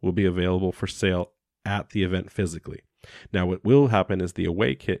will be available for sale at the event physically. Now, what will happen is the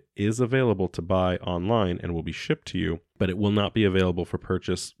away kit is available to buy online and will be shipped to you, but it will not be available for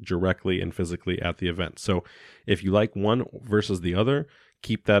purchase directly and physically at the event. So if you like one versus the other,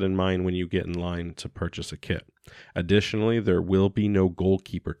 keep that in mind when you get in line to purchase a kit. Additionally, there will be no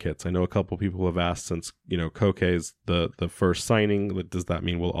goalkeeper kits. I know a couple people have asked since, Koke's the first signing, does that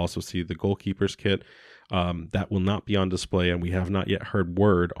mean we'll also see the goalkeeper's kit? That will not be on display, and we have not yet heard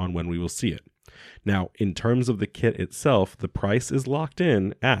word on when we will see it. Now, in terms of the kit itself, the price is locked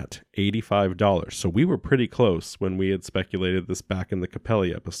in at $85. So we were pretty close when we had speculated this back in the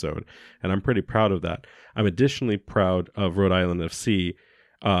Capelli episode, and I'm pretty proud of that. I'm additionally proud of Rhode Island FC.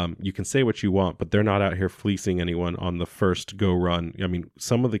 You can say what you want, but they're not out here fleecing anyone on the first go run. I mean,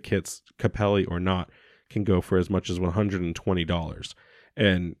 some of the kits, Capelli or not, can go for as much as $120.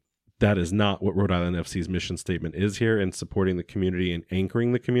 And that is not what Rhode Island FC's mission statement is here in supporting the community and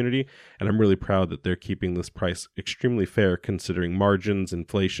anchoring the community. And I'm really proud that they're keeping this price extremely fair considering margins,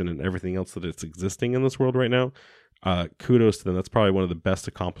 inflation, and everything else that it's existing in this world right now. Kudos to them. That's probably one of the best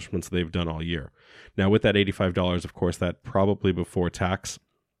accomplishments they've done all year. Now, with that $85, of course, that probably before tax.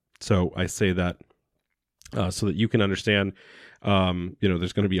 So I say that so that you can understand,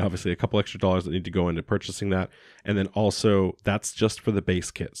 there's going to be obviously a couple extra dollars that need to go into purchasing that. And then also that's just for the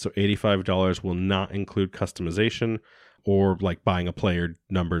base kit. So $85 will not include customization or like buying a player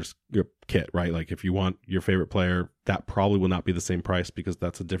numbers kit, right? Like if you want your favorite player, that probably will not be the same price because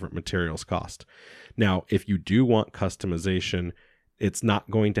that's a different materials cost. Now, if you do want customization, it's not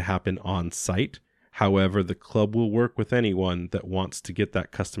going to happen on site. However, the club will work with anyone that wants to get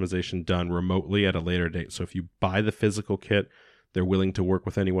that customization done remotely at a later date. So if you buy the physical kit, they're willing to work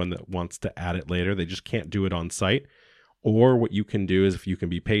with anyone that wants to add it later. They just can't do it on site. Or what you can do is, if you can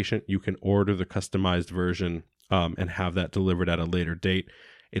be patient, you can order the customized version and have that delivered at a later date.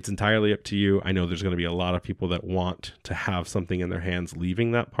 It's entirely up to you. I know there's going to be a lot of people that want to have something in their hands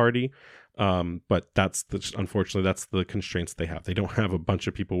leaving that party. But unfortunately, that's the constraints they have. They don't have a bunch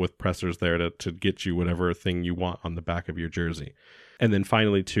of people with pressers there to get you whatever thing you want on the back of your jersey. And then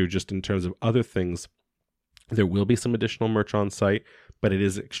finally, too, just in terms of other things, there will be some additional merch on site, but it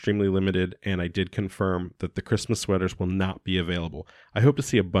is extremely limited. And I did confirm that the Christmas sweaters will not be available. I hope to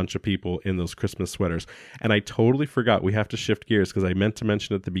see a bunch of people in those Christmas sweaters. And I totally forgot, we have to shift gears because I meant to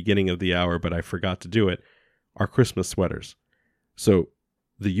mention at the beginning of the hour, but I forgot to do it, our Christmas sweaters. So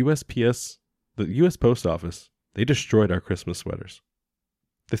the USPS, the U.S. Post Office, they destroyed our Christmas sweaters.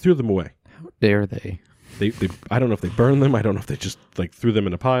 They threw them away. How dare they? They I don't know if they burned them. I don't know if they just threw them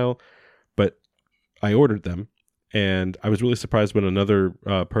in a pile. But I ordered them, and I was really surprised when another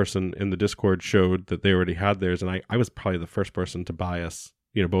person in the Discord showed that they already had theirs. And I was probably the first person to buy us,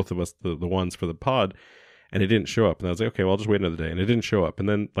 both of us, the ones for the pod, and it didn't show up. And I was like, okay, well, I'll just wait another day. And it didn't show up. And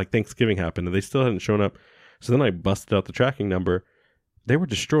then Thanksgiving happened, and they still hadn't shown up. So then I busted out the tracking number. They were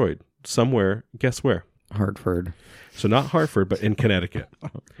destroyed somewhere. Guess where? Hartford. So not Hartford, but in Connecticut.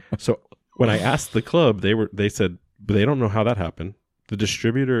 So when I asked the club, they said, but they don't know how that happened. The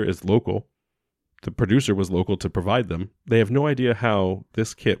distributor is local. The producer was local to provide them. They have no idea how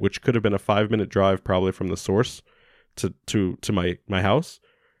this kit, which could have been a 5-minute drive probably from the source to my house,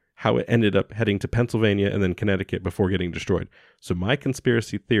 how it ended up heading to Pennsylvania and then Connecticut before getting destroyed. So my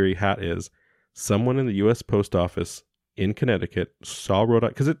conspiracy theory hat is someone in the U.S. Post Office in Connecticut saw Rhode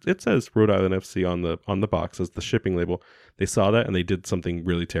Island, because it says Rhode Island FC on the box as the shipping label. They saw that and they did something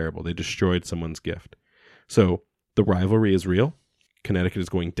really terrible. They destroyed someone's gift. So the rivalry is real. Connecticut is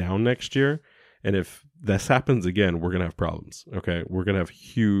going down next year. And if this happens again, we're going to have problems. Okay. We're going to have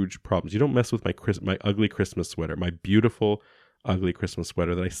huge problems. You don't mess with my ugly Christmas sweater, my beautiful, ugly Christmas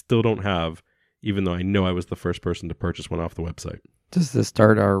sweater that I still don't have, even though I know I was the first person to purchase one off the website. Does this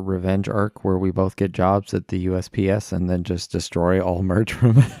start our revenge arc where we both get jobs at the USPS and then just destroy all merch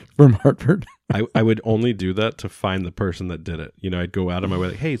from Hartford? I would only do that to find the person that did it. I'd go out of my way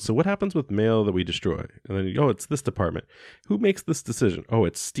like, hey, so what happens with mail that we destroy? And then, it's this department. Who makes this decision? Oh,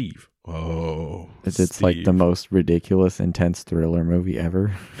 it's Steve. Oh, it's like the most ridiculous, intense thriller movie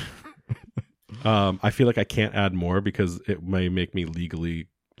ever. I feel like I can't add more because it may make me legally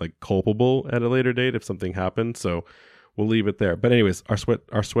culpable at a later date if something happens. So we'll leave it there. But anyways,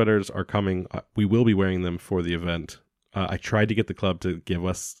 our sweaters are coming. We will be wearing them for the event. I tried to get the club to give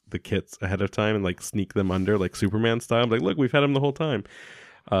us the kits ahead of time and like sneak them under like Superman style. I'm like, look, we've had them the whole time.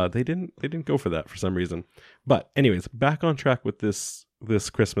 They didn't go for that for some reason. But anyways, back on track with this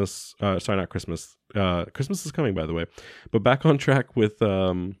Christmas. Sorry, not Christmas. Christmas is coming, by the way. But back on track with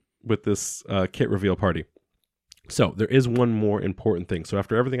this kit reveal party. So there is one more important thing. So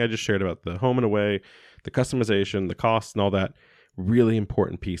after everything I just shared about the home and away, the customization, the costs, and all that, really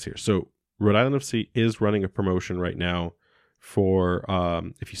important piece here. So Rhode Island FC is running a promotion right now for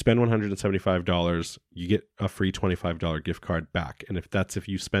if you spend $175, you get a free $25 gift card back. And if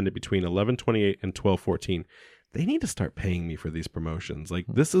you spend it between 11/28 and 12/14, they need to start paying me for these promotions. Like,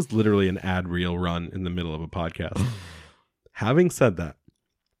 this is literally an ad reel run in the middle of a podcast. Having said that,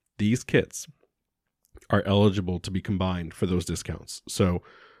 these kits are eligible to be combined for those discounts. So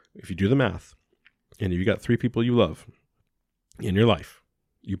if you do the math and you got 3 people you love in your life,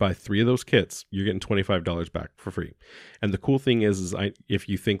 you buy 3 of those kits, you're getting $25 back for free. And the cool thing is if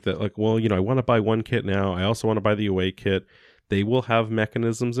you think that like, well, I want to buy one kit now, I also want to buy the away kit, they will have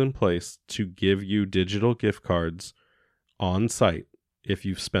mechanisms in place to give you digital gift cards on site if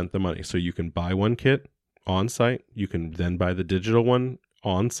you've spent the money. So you can buy one kit on site, you can then buy the digital one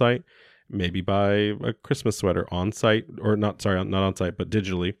on site, maybe buy a Christmas sweater on site, or not on site, but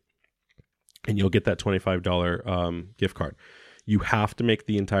digitally, and you'll get that $25 gift card. You have to make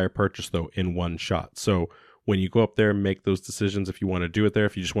the entire purchase, though, in one shot. So when you go up there, make those decisions if you want to do it there,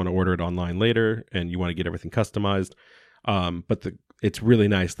 if you just want to order it online later and you want to get everything customized. But it's really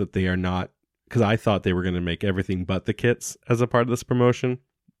nice that they are not, because I thought they were going to make everything but the kits as a part of this promotion.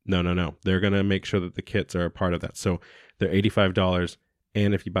 No. They're going to make sure that the kits are a part of that. So they're $85.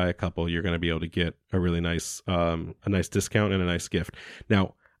 And if you buy a couple, you're going to be able to get a really nice, discount and a nice gift.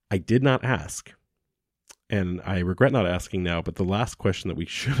 Now, I did not ask, and I regret not asking now, but the last question that we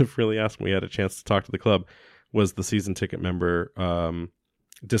should have really asked when we had a chance to talk to the club was the season ticket member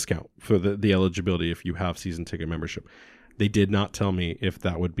discount for the eligibility if you have season ticket membership. They did not tell me if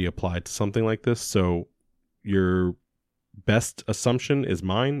that would be applied to something like this. So your best assumption is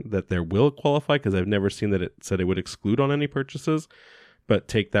mine that there will qualify, because I've never seen that it said it would exclude on any purchases. But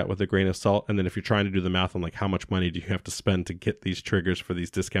take that with a grain of salt. And then if you're trying to do the math on like how much money do you have to spend to get these triggers for these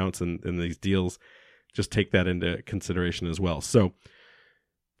discounts and these deals, just take that into consideration as well. So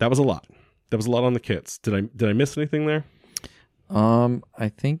that was a lot. That was a lot on the kits. Did I miss anything there?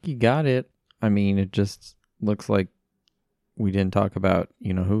 I think you got it. I mean, it just looks like we didn't talk about,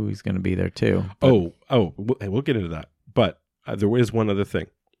 who he's going to be there too. But... We'll get into that. But there is one other thing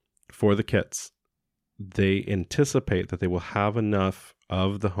for the kits. They anticipate that they will have enough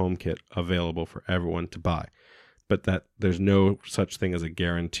of the home kit available for everyone to buy, but that there's no such thing as a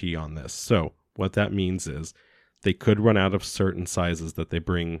guarantee on this. So what that means is they could run out of certain sizes that they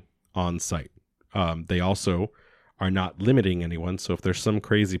bring on site. They also are not limiting anyone. So if there's some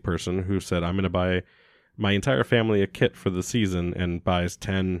crazy person who said, I'm going to buy my entire family a kit for the season and buys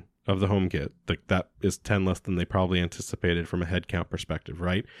 10 of the home kit, like that is 10 less than they probably anticipated from a head count perspective,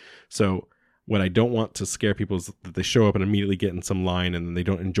 right? So what I don't want to scare people is that they show up and immediately get in some line and then they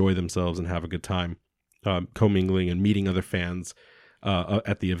don't enjoy themselves and have a good time commingling and meeting other fans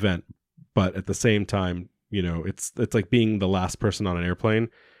at the event. But at the same time, it's like being the last person on an airplane.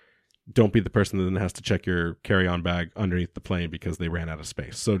 Don't be the person that then has to check your carry-on bag underneath the plane because they ran out of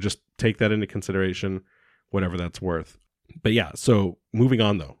space. So just take that into consideration, whatever that's worth. But yeah, so moving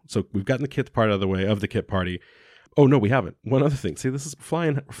on though. So we've gotten the kit part out of the way of the kit party. Oh, no, we haven't. One other thing. See, this is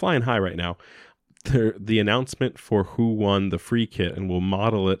flying high right now. The announcement for who won the free kit and will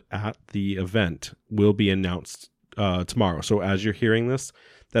model it at the event will be announced tomorrow. So as you're hearing this,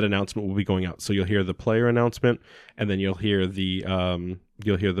 that announcement will be going out. So you'll hear the player announcement, and then you'll hear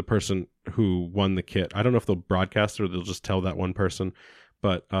the person who won the kit. I don't know if they'll broadcast it or they'll just tell that one person,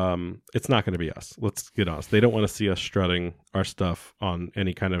 but it's not going to be us. Let's get honest. They don't want to see us strutting our stuff on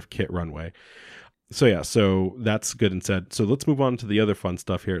any kind of kit runway. So yeah, so that's good and said. So let's move on to the other fun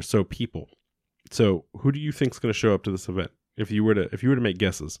stuff here. So people. So who do you think is going to show up to this event? If you were to make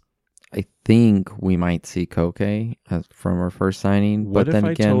guesses, I think we might see Koke from our first signing. What if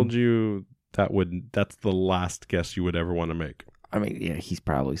I told you that's the last guess you would ever want to make? I mean, yeah, he's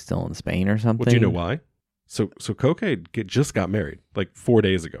probably still in Spain or something. Well, do you know why? So Koke just got married like 4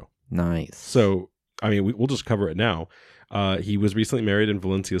 days ago. Nice. So I mean, we'll just cover it now. He was recently married in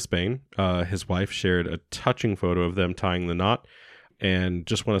Valencia, Spain. His wife shared a touching photo of them tying the knot. And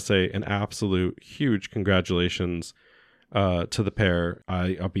just want to say an absolute huge congratulations to the pair.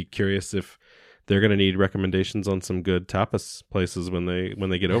 I'll be curious if they're going to need recommendations on some good tapas places when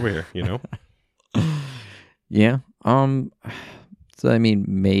they get over here, Yeah. So I mean,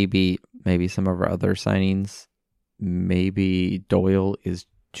 maybe some of our other signings maybe Doyle is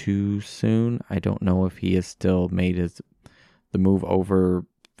too soon. I don't know if he has still made the move over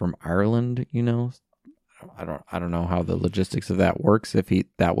from Ireland, you know. I don't know how the logistics of that works, if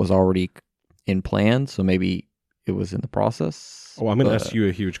that was already in plan, so maybe it was in the process. Oh, I'm going to ask you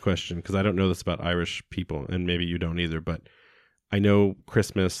a huge question because I don't know this about Irish people, and maybe you don't either, but I know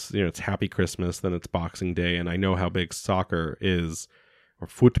Christmas, it's Happy Christmas, then it's Boxing Day, and I know how big soccer is, or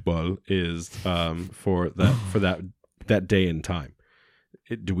football is, for that day and time.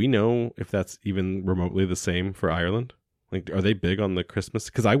 Do we know if that's even remotely the same for Ireland? Like, are they big on the Christmas?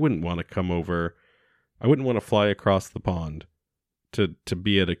 Because I wouldn't want to come over. I wouldn't want to fly across the pond to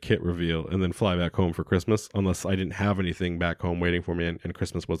be at a kit reveal and then fly back home for Christmas unless I didn't have anything back home waiting for me and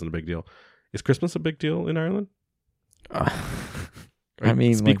Christmas wasn't a big deal. Is Christmas a big deal in Ireland? I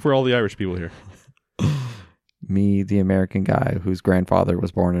mean, speak for all the Irish people here. Me, the American guy whose grandfather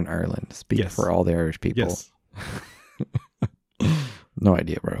was born in Ireland, speak for all the Irish people. Yes. No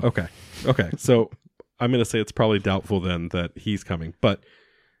idea, bro. Okay. So I'm going to say it's probably doubtful then that he's coming. But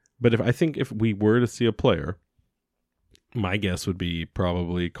if we were to see a player, my guess would be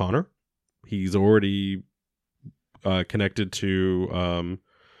probably Connor. He's already connected to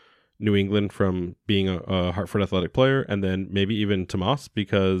New England from being a Hartford Athletic player, and then maybe even Tomas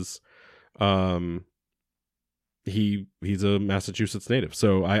because he's a Massachusetts native.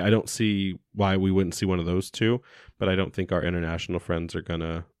 So I don't see why we wouldn't see one of those two, but I don't think our international friends are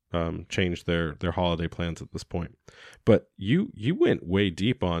gonna change their holiday plans at this point. But you went way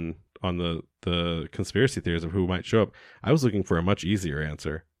deep on the conspiracy theories of who might show up. I was looking for a much easier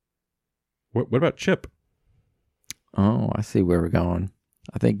answer. What about Chip? Oh, I see where we're going.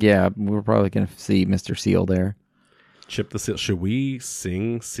 I think, we're probably going to see Mr. Seal there. Chip the Seal. Should we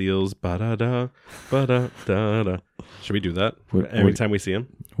sing Seal's ba-da-da, ba-da-da-da? Should we do that every time we see him?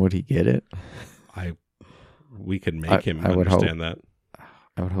 Would he get it? We could make him understand that.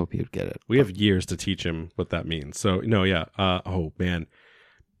 I would hope he would get it. We have years to teach him what that means. So, no, yeah. Oh, man.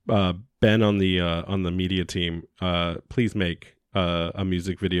 Ben on the media team, please make a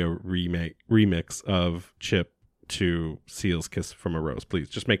music video remix of Chip to Seal's Kiss from a Rose. Please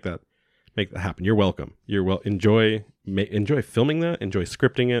just make that happen. You're welcome. Enjoy filming that, enjoy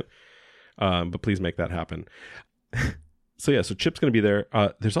scripting it, but please make that happen. So Chip's going to be there.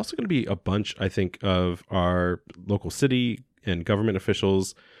 There's also going to be a bunch, I think, of our local city and government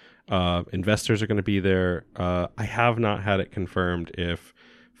officials. Investors are going to be there. I have not had it confirmed if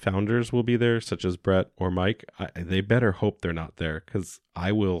founders will be there, such as Brett or Mike. They better hope they're not there, because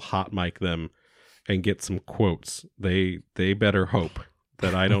I will hot mic them and get some quotes. They better hope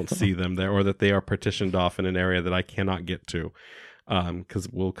that I don't see them there, or that they are partitioned off in an area that I cannot get to, because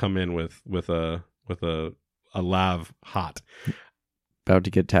we'll come in with a lav hot. About to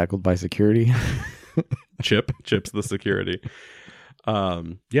get tackled by security. Chip's the security. So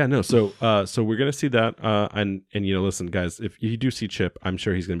we're gonna see that, and listen, guys, if you do see Chip, I'm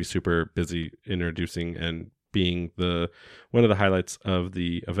sure he's gonna be super busy introducing and being one of the highlights of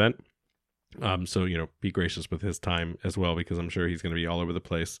the event. So be gracious with his time as well, because I'm sure he's gonna be all over the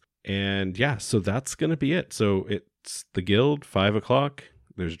place. And so that's gonna be it. So it's the Guild, 5:00.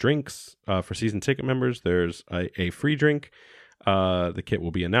 There's drinks for season ticket members. There's a free drink. The kit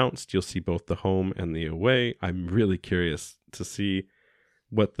will be announced. You'll see both the home and the away. I'm really curious to see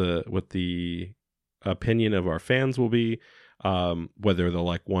what the opinion of our fans will be, whether they'll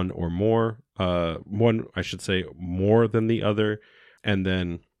like one or more. One, I should say, more than the other. And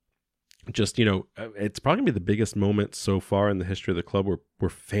then just, it's probably going to be the biggest moment so far in the history of the club where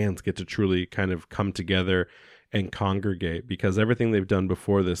fans get to truly kind of come together and congregate, because everything they've done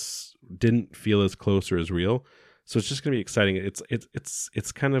before this didn't feel as close or as real. So it's just going to be exciting.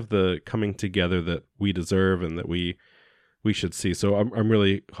 It's kind of the coming together that we deserve and that we should see. So I'm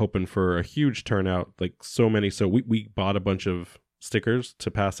really hoping for a huge turnout, like so many. So we bought a bunch of stickers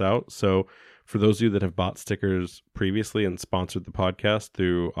to pass out. So for those of you that have bought stickers previously and sponsored the podcast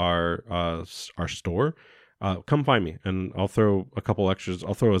through our store, come find me and I'll throw a couple extras.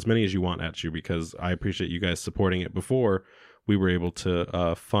 I'll throw as many as you want at you, because I appreciate you guys supporting it before we were able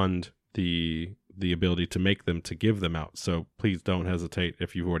to fund the ability to make them, to give them out. So please don't hesitate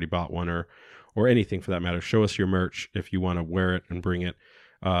if you've already bought one or anything for that matter. Show us your merch if you want to wear it and bring it.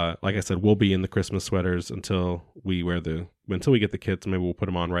 Like I said, we'll be in the Christmas sweaters until we get the kits. Maybe we'll put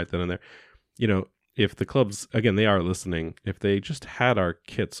them on right then and there. If the clubs, again, they are listening, if they just had our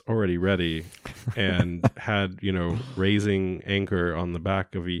kits already ready and had, raising anchor on the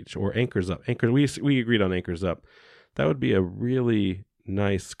back of each, or anchors up, we agreed on anchors up. That would be a really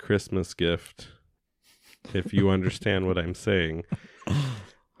nice Christmas gift, if you understand what I'm saying.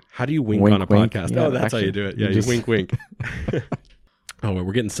 How do you wink Wink, on a wink. podcast? Yeah, Oh, that's actually, how you do it. you Yeah, just- you wink, wink. Oh, well,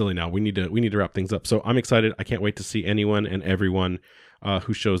 we're getting silly now. We need to wrap things up. So I'm excited. I can't wait to see anyone and everyone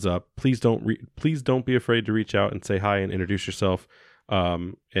who shows up. Please don't be afraid to reach out and say hi and introduce yourself.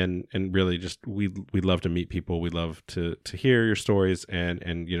 And really just we love to meet people. We love to hear your stories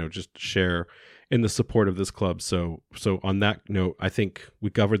and just share in the support of this club. So on that note, I think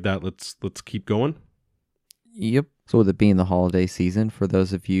we covered that. Let's keep going. Yep. So with it being the holiday season, for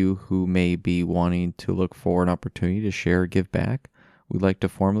those of you who may be wanting to look for an opportunity to share or give back, we'd like to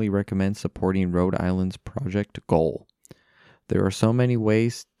formally recommend supporting Rhode Island's Project Goal. There are so many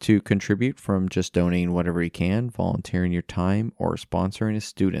ways to contribute, from just donating whatever you can, volunteering your time, or sponsoring a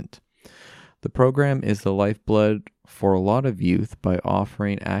student. The program is the lifeblood for a lot of youth by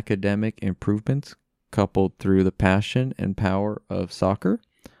offering academic improvements coupled through the passion and power of soccer.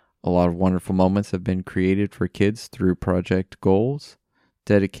 A lot of wonderful moments have been created for kids through Project Goals,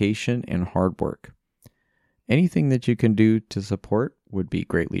 dedication, and hard work. Anything that you can do to support would be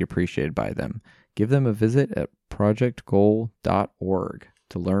greatly appreciated by them. Give them a visit at projectgoal.org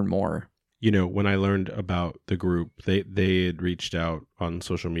to learn more. When I learned about the group, they had reached out on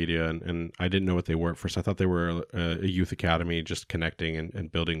social media, and I didn't know what they were at first. I thought they were a youth academy, just connecting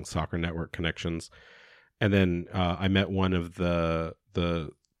and building soccer network connections. And then I met one of the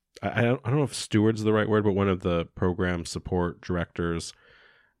I don't know if steward's the right word, but one of the program support directors.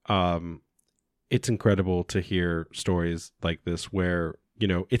 It's incredible to hear stories like this where,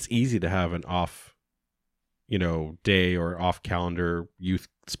 it's easy to have an off, day or off calendar youth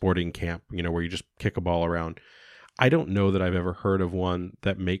sporting camp, where you just kick a ball around. I don't know that I've ever heard of one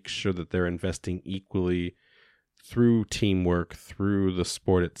that makes sure that they're investing equally through teamwork, through the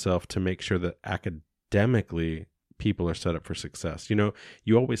sport itself, to make sure that academically people are set up for success. You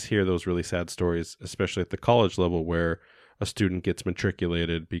always hear those really sad stories, especially at the college level, where a student gets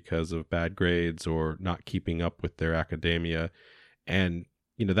matriculated because of bad grades or not keeping up with their academia. And,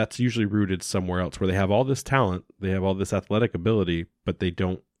 that's usually rooted somewhere else, where they have all this talent, they have all this athletic ability, but they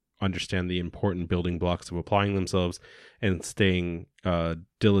don't understand the important building blocks of applying themselves and staying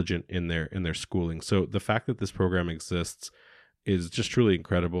diligent in their schooling. So the fact that this program exists is just truly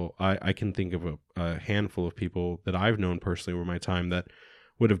incredible. I can think of a handful of people that I've known personally over my time that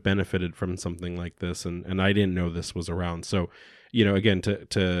would have benefited from something like this, and I didn't know this was around. So, again,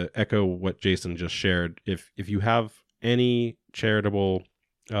 to echo what Jason just shared, if you have any charitable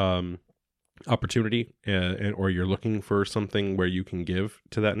opportunity or you're looking for something where you can give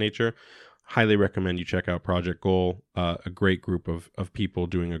to that nature, highly recommend you check out Project Goal, a great group of people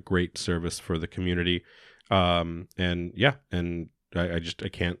doing a great service for the community. I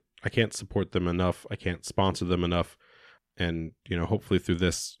can't support them enough. I can't sponsor them enough. And, hopefully through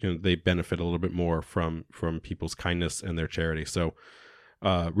this, they benefit a little bit more from people's kindness and their charity. So,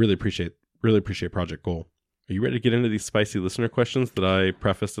 really appreciate Project Goal. Are you ready to get into these spicy listener questions that I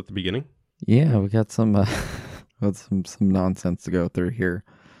prefaced at the beginning? Yeah, we got some some nonsense to go through here.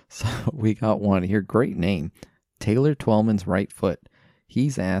 So we got one here. Great name. Taylor Twellman's right foot.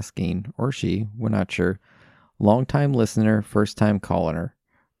 He's asking, or she, we're not sure. Long-time listener, first-time caller.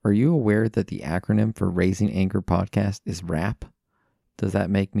 Are you aware that the acronym for Raising Anger podcast is RAP? Does that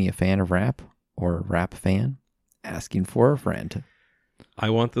make me a fan of rap or a rap fan? Asking for a friend. I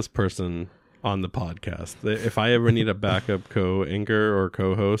want this person on the podcast. If I ever need a backup co-anchor or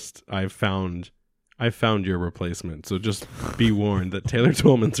co-host, I've found your replacement. So just be warned that Taylor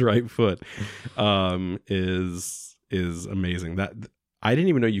Twellman's right foot is amazing. That I didn't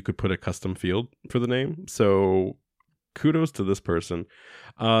even know you could put a custom field for the name. So kudos to this person.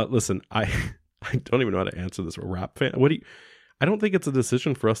 Listen, I don't even know how to answer this. A rap fan? I don't think it's a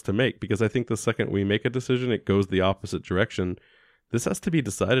decision for us to make, because I think the second we make a decision, it goes the opposite direction. This has to be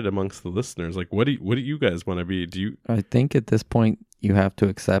decided amongst the listeners. Like, what do you guys want to be? I think at this point you have to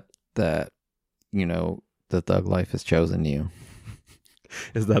accept that, the Thug Life has chosen you.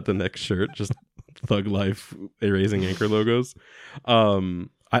 Is that the next shirt? Just Thug Life Raising Anchor logos?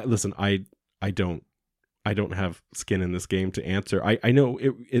 I don't have skin in this game to answer. I know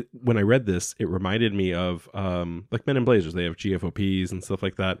it when I read this, it reminded me of like Men in Blazers. They have GFOPs and stuff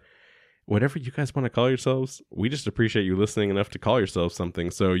like that. Whatever you guys want to call yourselves, we just appreciate you listening enough to call yourselves something.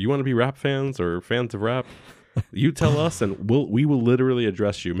 So you want to be rap fans or fans of rap, you tell us, and we will literally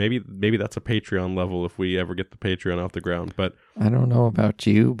address you. Maybe that's a Patreon level if we ever get the Patreon off the ground. But I don't know about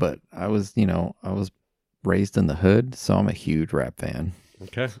you, but I was raised in the hood, so I'm a huge rap fan.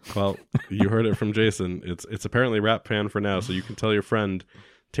 Okay, well, you heard it from Jason. It's apparently rap fan for now, so you can tell your friend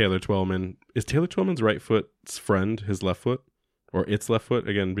Taylor Twellman. Is Taylor Twellman's right foot's friend his left foot, or its left foot?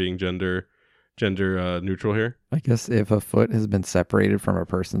 Again, being gender gender neutral here. I guess if a foot has been separated from a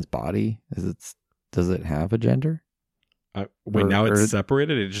person's body, does it have a gender? Wait, now it's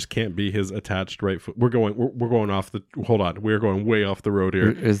separated. It just can't be his attached right foot. We're going off the. Hold on, we're going way off the road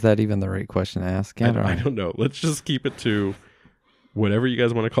here. Is that even the right question to ask? I don't know. Let's just keep it to whatever you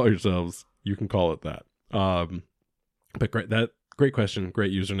guys want to call yourselves. You can call it that. But great question,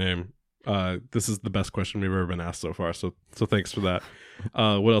 great username. This is the best question we've ever been asked so far. So thanks for that.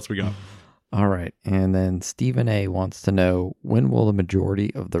 What else we got? All right, and then Stephen A wants to know, when will the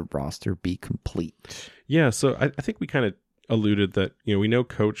majority of the roster be complete? Yeah, so I think we kind of alluded that, we know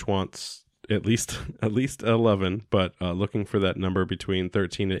Coach wants at least 11, but looking for that number between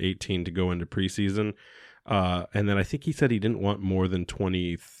 13 and 18 to go into preseason. And then I think he said he didn't want more than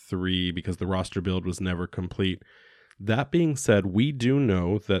 23 because the roster build was never complete. That being said, we do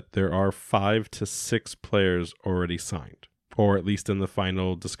know that there are 5 to 6 players already signed, or at least in the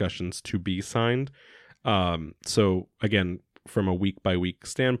final discussions to be signed. So again, from a week by week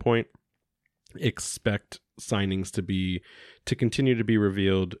standpoint, expect signings to continue to be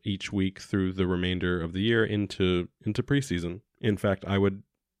revealed each week through the remainder of the year into preseason. In fact, I would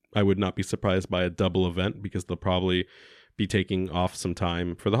not be surprised by a double event because they'll probably be taking off some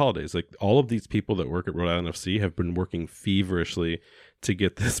time for the holidays. Like, all of these people that work at Rhode Island FC have been working feverishly to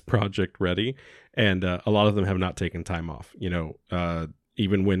get this project ready, and a lot of them have not taken time off.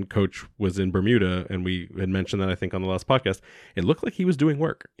 Even when Coach was in Bermuda, and we had mentioned that, I think, on the last podcast, it looked like he was doing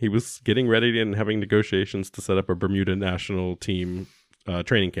work. He was getting ready and having negotiations to set up a Bermuda national team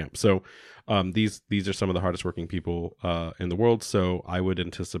training camp. So these are some of the hardest working people in the world. So I would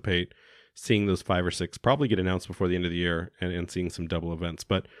anticipate seeing those 5 or 6 probably get announced before the end of the year, and seeing some double events.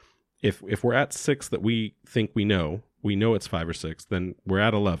 But if we're at 6 that we think we know it's 5 or 6, then we're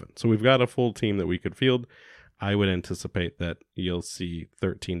at 11. So we've got a full team that we could field. I would anticipate that you'll see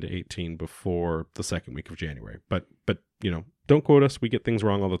 13 to 18 before the second week of January. But don't quote us. We get things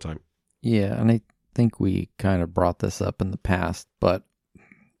wrong all the time. Yeah, and I think we kind of brought this up in the past, but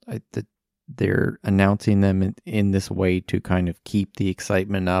they're announcing them in this way to kind of keep the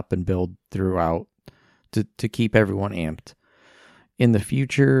excitement up and build throughout, to keep everyone amped. In the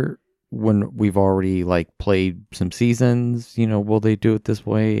future, when we've already played some seasons, will they do it this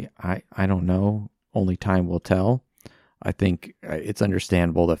way? I don't know. Only time will tell. I think it's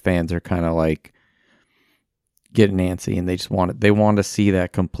understandable that fans are kind of getting antsy, and they want to see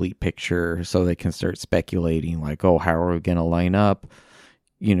that complete picture so they can start speculating how are we going to line up,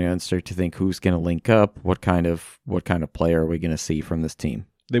 and start to think who's going to link up, what kind of player are we going to see from this team.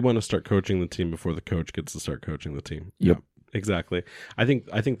 They want to start coaching the team before the coach gets to start coaching the team. Yep. Yeah, exactly. I think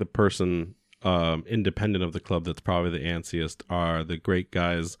the person independent of the club that's probably the antsiest are the great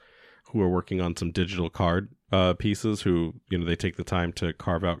guys who are working on some digital card pieces, who, they take the time to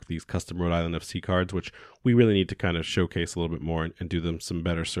carve out these custom Rhode Island FC cards, which we really need to kind of showcase a little bit more and do them some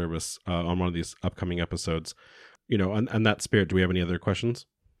better service on one of these upcoming episodes. On that spirit, do we have any other questions?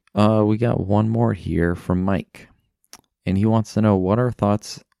 We got one more here from Mike, and he wants to know what our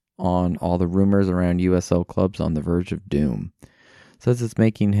thoughts on all the rumors around USL clubs on the verge of doom. Says it's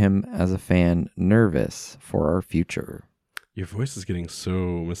making him, as a fan, nervous for our future. Your voice is getting so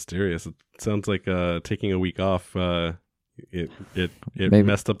mysterious. It sounds like taking a week off. It maybe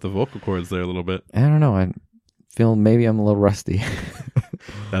messed up the vocal cords there a little bit. I don't know. I feel maybe I'm a little rusty.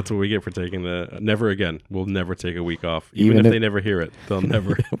 That's what we get for taking never again. We'll never take a week off. Even if they never hear it, they'll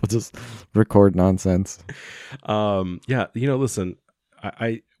never. We'll just record nonsense. Yeah. Listen,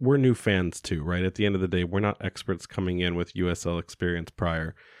 we're new fans too, right? At the end of the day, we're not experts coming in with USL experience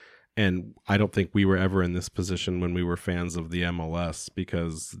prior. And I don't think we were ever in this position when we were fans of the MLS,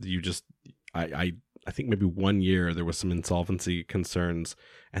 because I think maybe 1 year there was some insolvency concerns,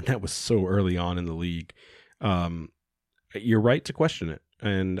 and that was so early on in the league. You're right to question it.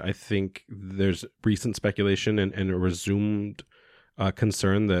 And I think there's recent speculation and a resumed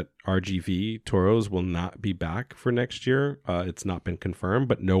concern that RGV Toros will not be back for next year. It's not been confirmed,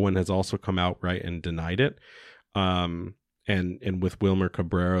 but no one has also come out right and denied it. And with Wilmer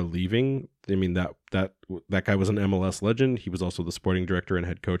Cabrera leaving, I mean, that guy was an MLS legend. He was also the sporting director and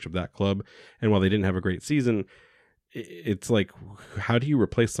head coach of that club. And while they didn't have a great season, it's like, how do you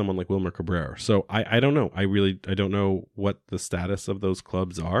replace someone like Wilmer Cabrera? So I don't know. I don't know what the status of those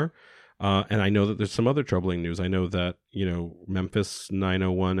clubs are. And I know that there's some other troubling news. I know that, Memphis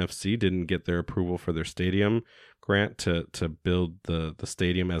 901 FC didn't get their approval for their stadium grant to build the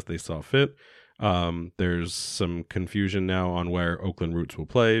stadium as they saw fit. There's some confusion now on where Oakland Roots will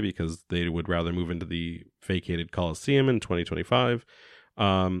play, because they would rather move into the vacated Coliseum in 2025.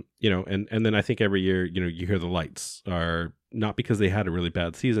 And then I think every year, you hear the Lights are not because they had a really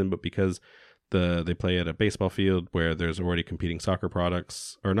bad season, but because They play at a baseball field where there's already competing soccer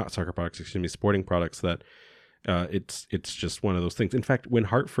products, or not soccer products, excuse me, sporting products that it's just one of those things. In fact, when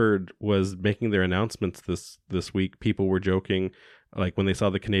Hartford was making their announcements this week, people were joking, like when they saw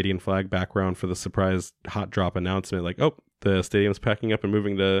the Canadian flag background for the surprise hot drop announcement, like, oh, the stadium's packing up and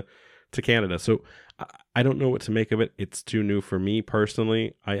moving to Canada. So I don't know what to make of it. It's too new for me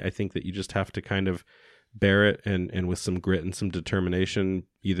personally. I think that you just have to kind of bear it and with some grit and some determination,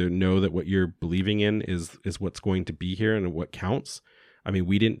 either know that what you're believing in is what's going to be here and what counts. I mean,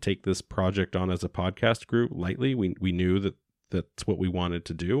 we didn't take this project on as a podcast group lightly. We knew that that's what we wanted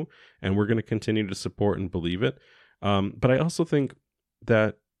to do, and we're going to continue to support and believe it. But I also think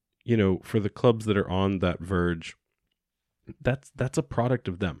that, you know, for the clubs that are on that verge, that's a product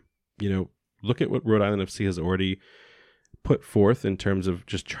of them. You know, look at what Rhode Island FC has already put forth in terms of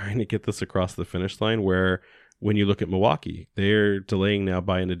just trying to get this across the finish line, where when you look at Milwaukee, they're delaying now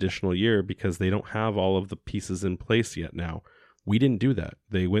by an additional year because they don't have all of the pieces in place yet now. We didn't do that.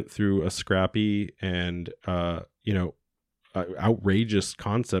 They went through a scrappy and, outrageous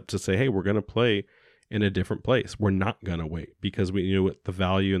concept to say, hey, we're going to play in a different place. We're not going to wait because we know what the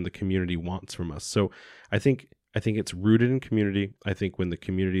value and the community wants from us. So I think it's rooted in community. I think when the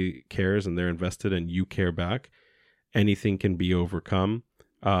community cares and they're invested and you care back, anything can be overcome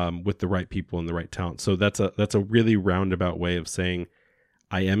with the right people and the right talent. So that's a really roundabout way of saying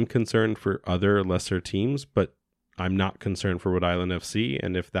I am concerned for other lesser teams, but I'm not concerned for Rhode Island FC.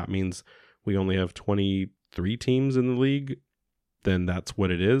 And if that means we only have 23 teams in the league, then that's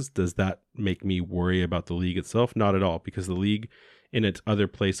what it is. Does that make me worry about the league itself? Not at all, because the league in its other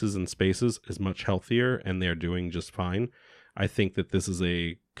places and spaces is much healthier and they're doing just fine. I think that this is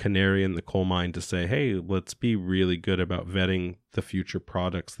a canary in the coal mine to say, hey, let's be really good about vetting the future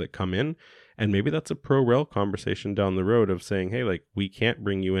products that come in. And maybe that's a pro-rel conversation down the road of saying, hey, like, we can't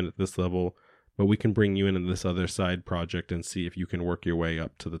bring you in at this level, but we can bring you in this other side project and see if you can work your way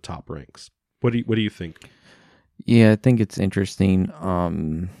up to the top ranks. What do you think? Yeah, I think it's interesting.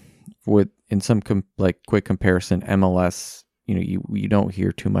 With in some quick comparison, MLS, you know, you don't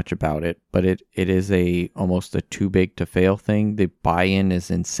hear too much about it, but it is almost a too big to fail thing. The buy-in is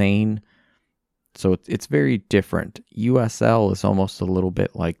insane, so it's very different. USL is almost a little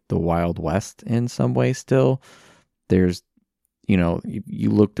bit like the Wild West in some way. Still, there's, you know, you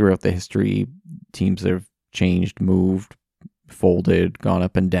look throughout the history, teams that have changed, moved, folded, gone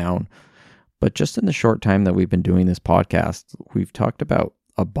up and down. But just in the short time that we've been doing this podcast, we've talked about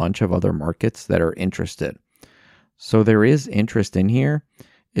a bunch of other markets that are interested. So there is interest in here.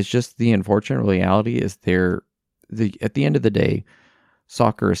 It's just the unfortunate reality is at the end of the day,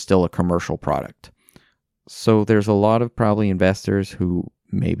 soccer is still a commercial product. So there's a lot of probably investors who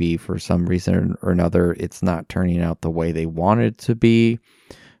maybe for some reason or another, it's not turning out the way they wanted it to be.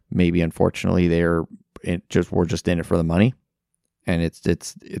 Maybe unfortunately we're just in it for the money. And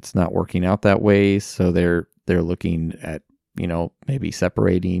it's not working out that way, so they're looking at, you know, maybe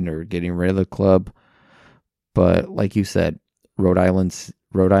separating or getting rid of the club. But like you said, Rhode Island,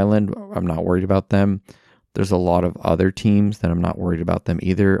 I'm not worried about them. There's a lot of other teams that I'm not worried about them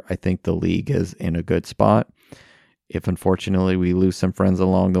either. I think the league is in a good spot. If unfortunately we lose some friends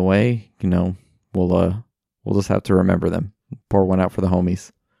along the way, you know, we'll just have to remember them. Pour one out for the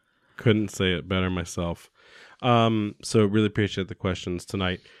homies. Couldn't say it better myself. So really appreciate the questions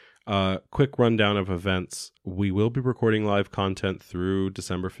tonight. Quick rundown of events. We will be recording live content through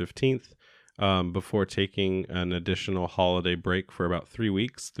December 15th, before taking an additional holiday break for about 3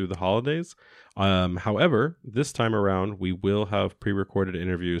 weeks through the holidays. However, this time around, we will have pre-recorded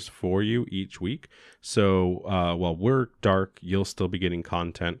interviews for you each week. So, while we're dark, you'll still be getting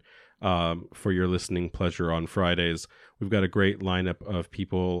content, for your listening pleasure on Fridays. We've got a great lineup of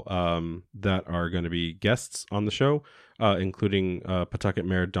people that are going to be guests on the show, including Pawtucket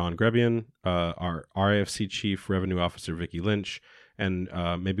Mayor Don Grebian, our RAFC Chief Revenue Officer Vicky Lynch, and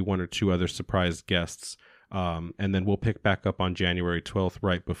maybe one or two other surprise guests. And then we'll pick back up on January 12th,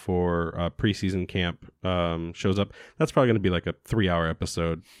 right before preseason camp shows up. That's probably going to be like a 3-hour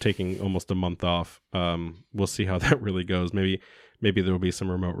episode, taking almost a month off. We'll see how that really goes. Maybe there will be some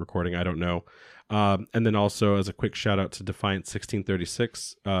remote recording. I don't know. And then also, as a quick shout out to Defiant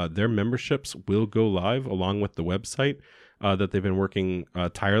 1636, their memberships will go live along with the website that they've been working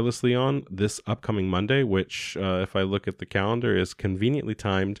tirelessly on this upcoming Monday, which, if I look at the calendar, is conveniently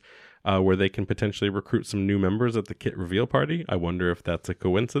timed, where they can potentially recruit some new members at the kit reveal party. I wonder if that's a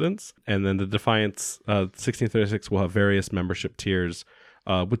coincidence. And then the Defiance 1636 will have various membership tiers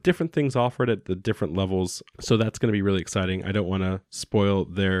with different things offered at the different levels. So that's going to be really exciting. I don't want to spoil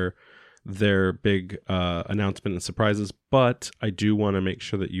their their big announcement and surprises, but I do want to make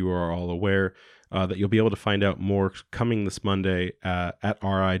sure that you are all aware that you'll be able to find out more coming this Monday at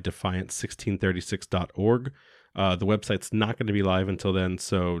ridefiance1636.org. The website's not going to be live until then,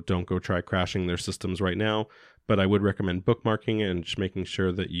 so don't go try crashing their systems right now. But I would recommend bookmarking it and just making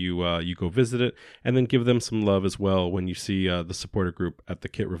sure that you go visit it, and then give them some love as well when you see the supporter group at the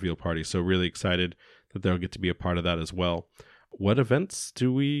kit reveal party. So really excited that they'll get to be a part of that as well. What events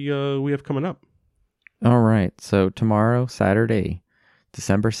do we have coming up? All right. So tomorrow, Saturday,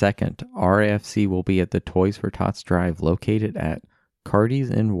 December 2nd, RAFC will be at the Toys for Tots Drive located at Cardi's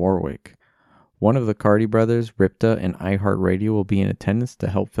in Warwick. One of the Cardi brothers, Ripta, and iHeartRadio will be in attendance to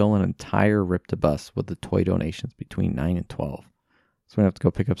help fill an entire Ripta bus with the toy donations between 9 and 12. So we have to go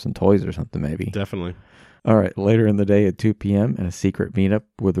pick up some toys or something maybe. Definitely. All right, later in the day at 2 p.m. and a secret meetup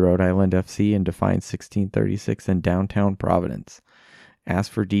with Rhode Island FC and Defiance 1636 in downtown Providence.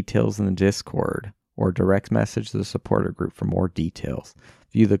 Ask for details in the Discord or direct message the supporter group for more details.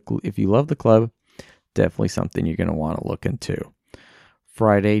 If you love the club, definitely something you're going to want to look into.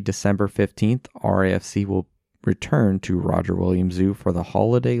 Friday, December 15th, RAFC will return to Roger Williams Zoo for the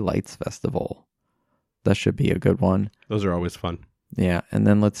Holiday Lights Festival. That should be a good one. Those are always fun. Yeah, and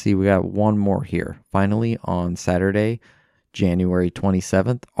then let's see, we got one more here. Finally, on Saturday, January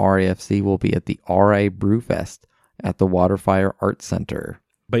 27th, RAFC will be at the RI Brewfest at the Waterfire Arts Center.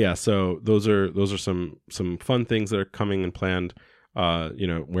 But yeah, so those are some fun things that are coming and planned.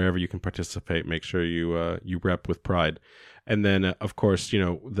 Wherever you can participate, make sure you rep with pride. And then, of course,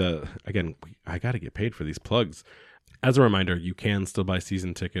 I got to get paid for these plugs. As a reminder, you can still buy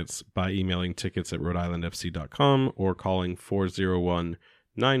season tickets by emailing tickets@rhodeislandfc.com or calling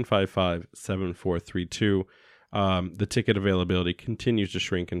 401-955-7432. The ticket availability continues to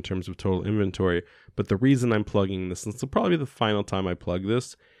shrink in terms of total inventory. But the reason I'm plugging this, and this will probably be the final time I plug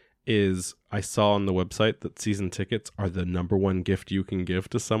this, is I saw on the website that season tickets are the number one gift you can give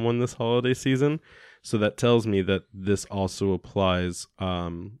to someone this holiday season. So that tells me that this also applies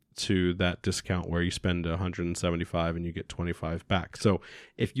to that discount where you spend $175 and you get $25 back. So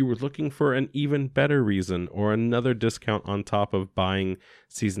if you were looking for an even better reason or another discount on top of buying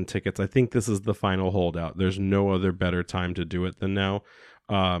season tickets, I think this is the final holdout. There's no other better time to do it than now.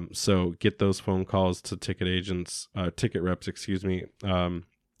 So get those phone calls to ticket reps,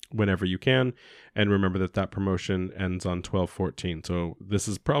 whenever you can, and remember that promotion ends on 12/14. So this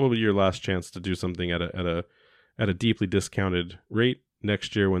is probably your last chance to do something at a deeply discounted rate.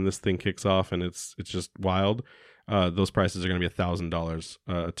 Next year when this thing kicks off and it's just wild, those prices are going to be $1,000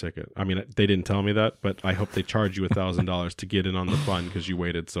 a ticket. I mean, they didn't tell me that, but I hope they charge you $1,000 to get in on the fun because you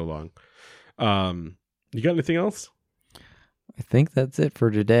waited so long. You got anything else? I think that's it for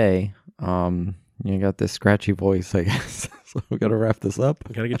today. You got this scratchy voice, I guess. So we got to wrap this up.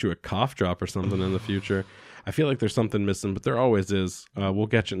 Got to get you a cough drop or something in the future. I feel like there's something missing, but there always is. We'll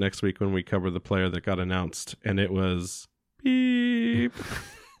get you next week when we cover the player that got announced, and it was beep.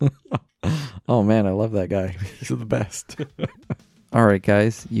 Oh, man, I love that guy. He's the best. All right,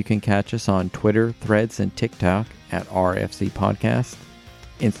 guys. You can catch us on Twitter, Threads, and TikTok at RFC Podcast,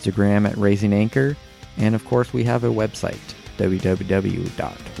 Instagram at Raising Anchor, and, of course, we have a website,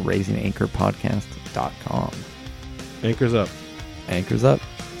 www.raisinganchorpodcast.com. Anchor's up. Anchor's up.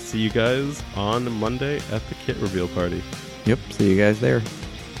 See you guys on Monday at the kit reveal party. Yep. See you guys there.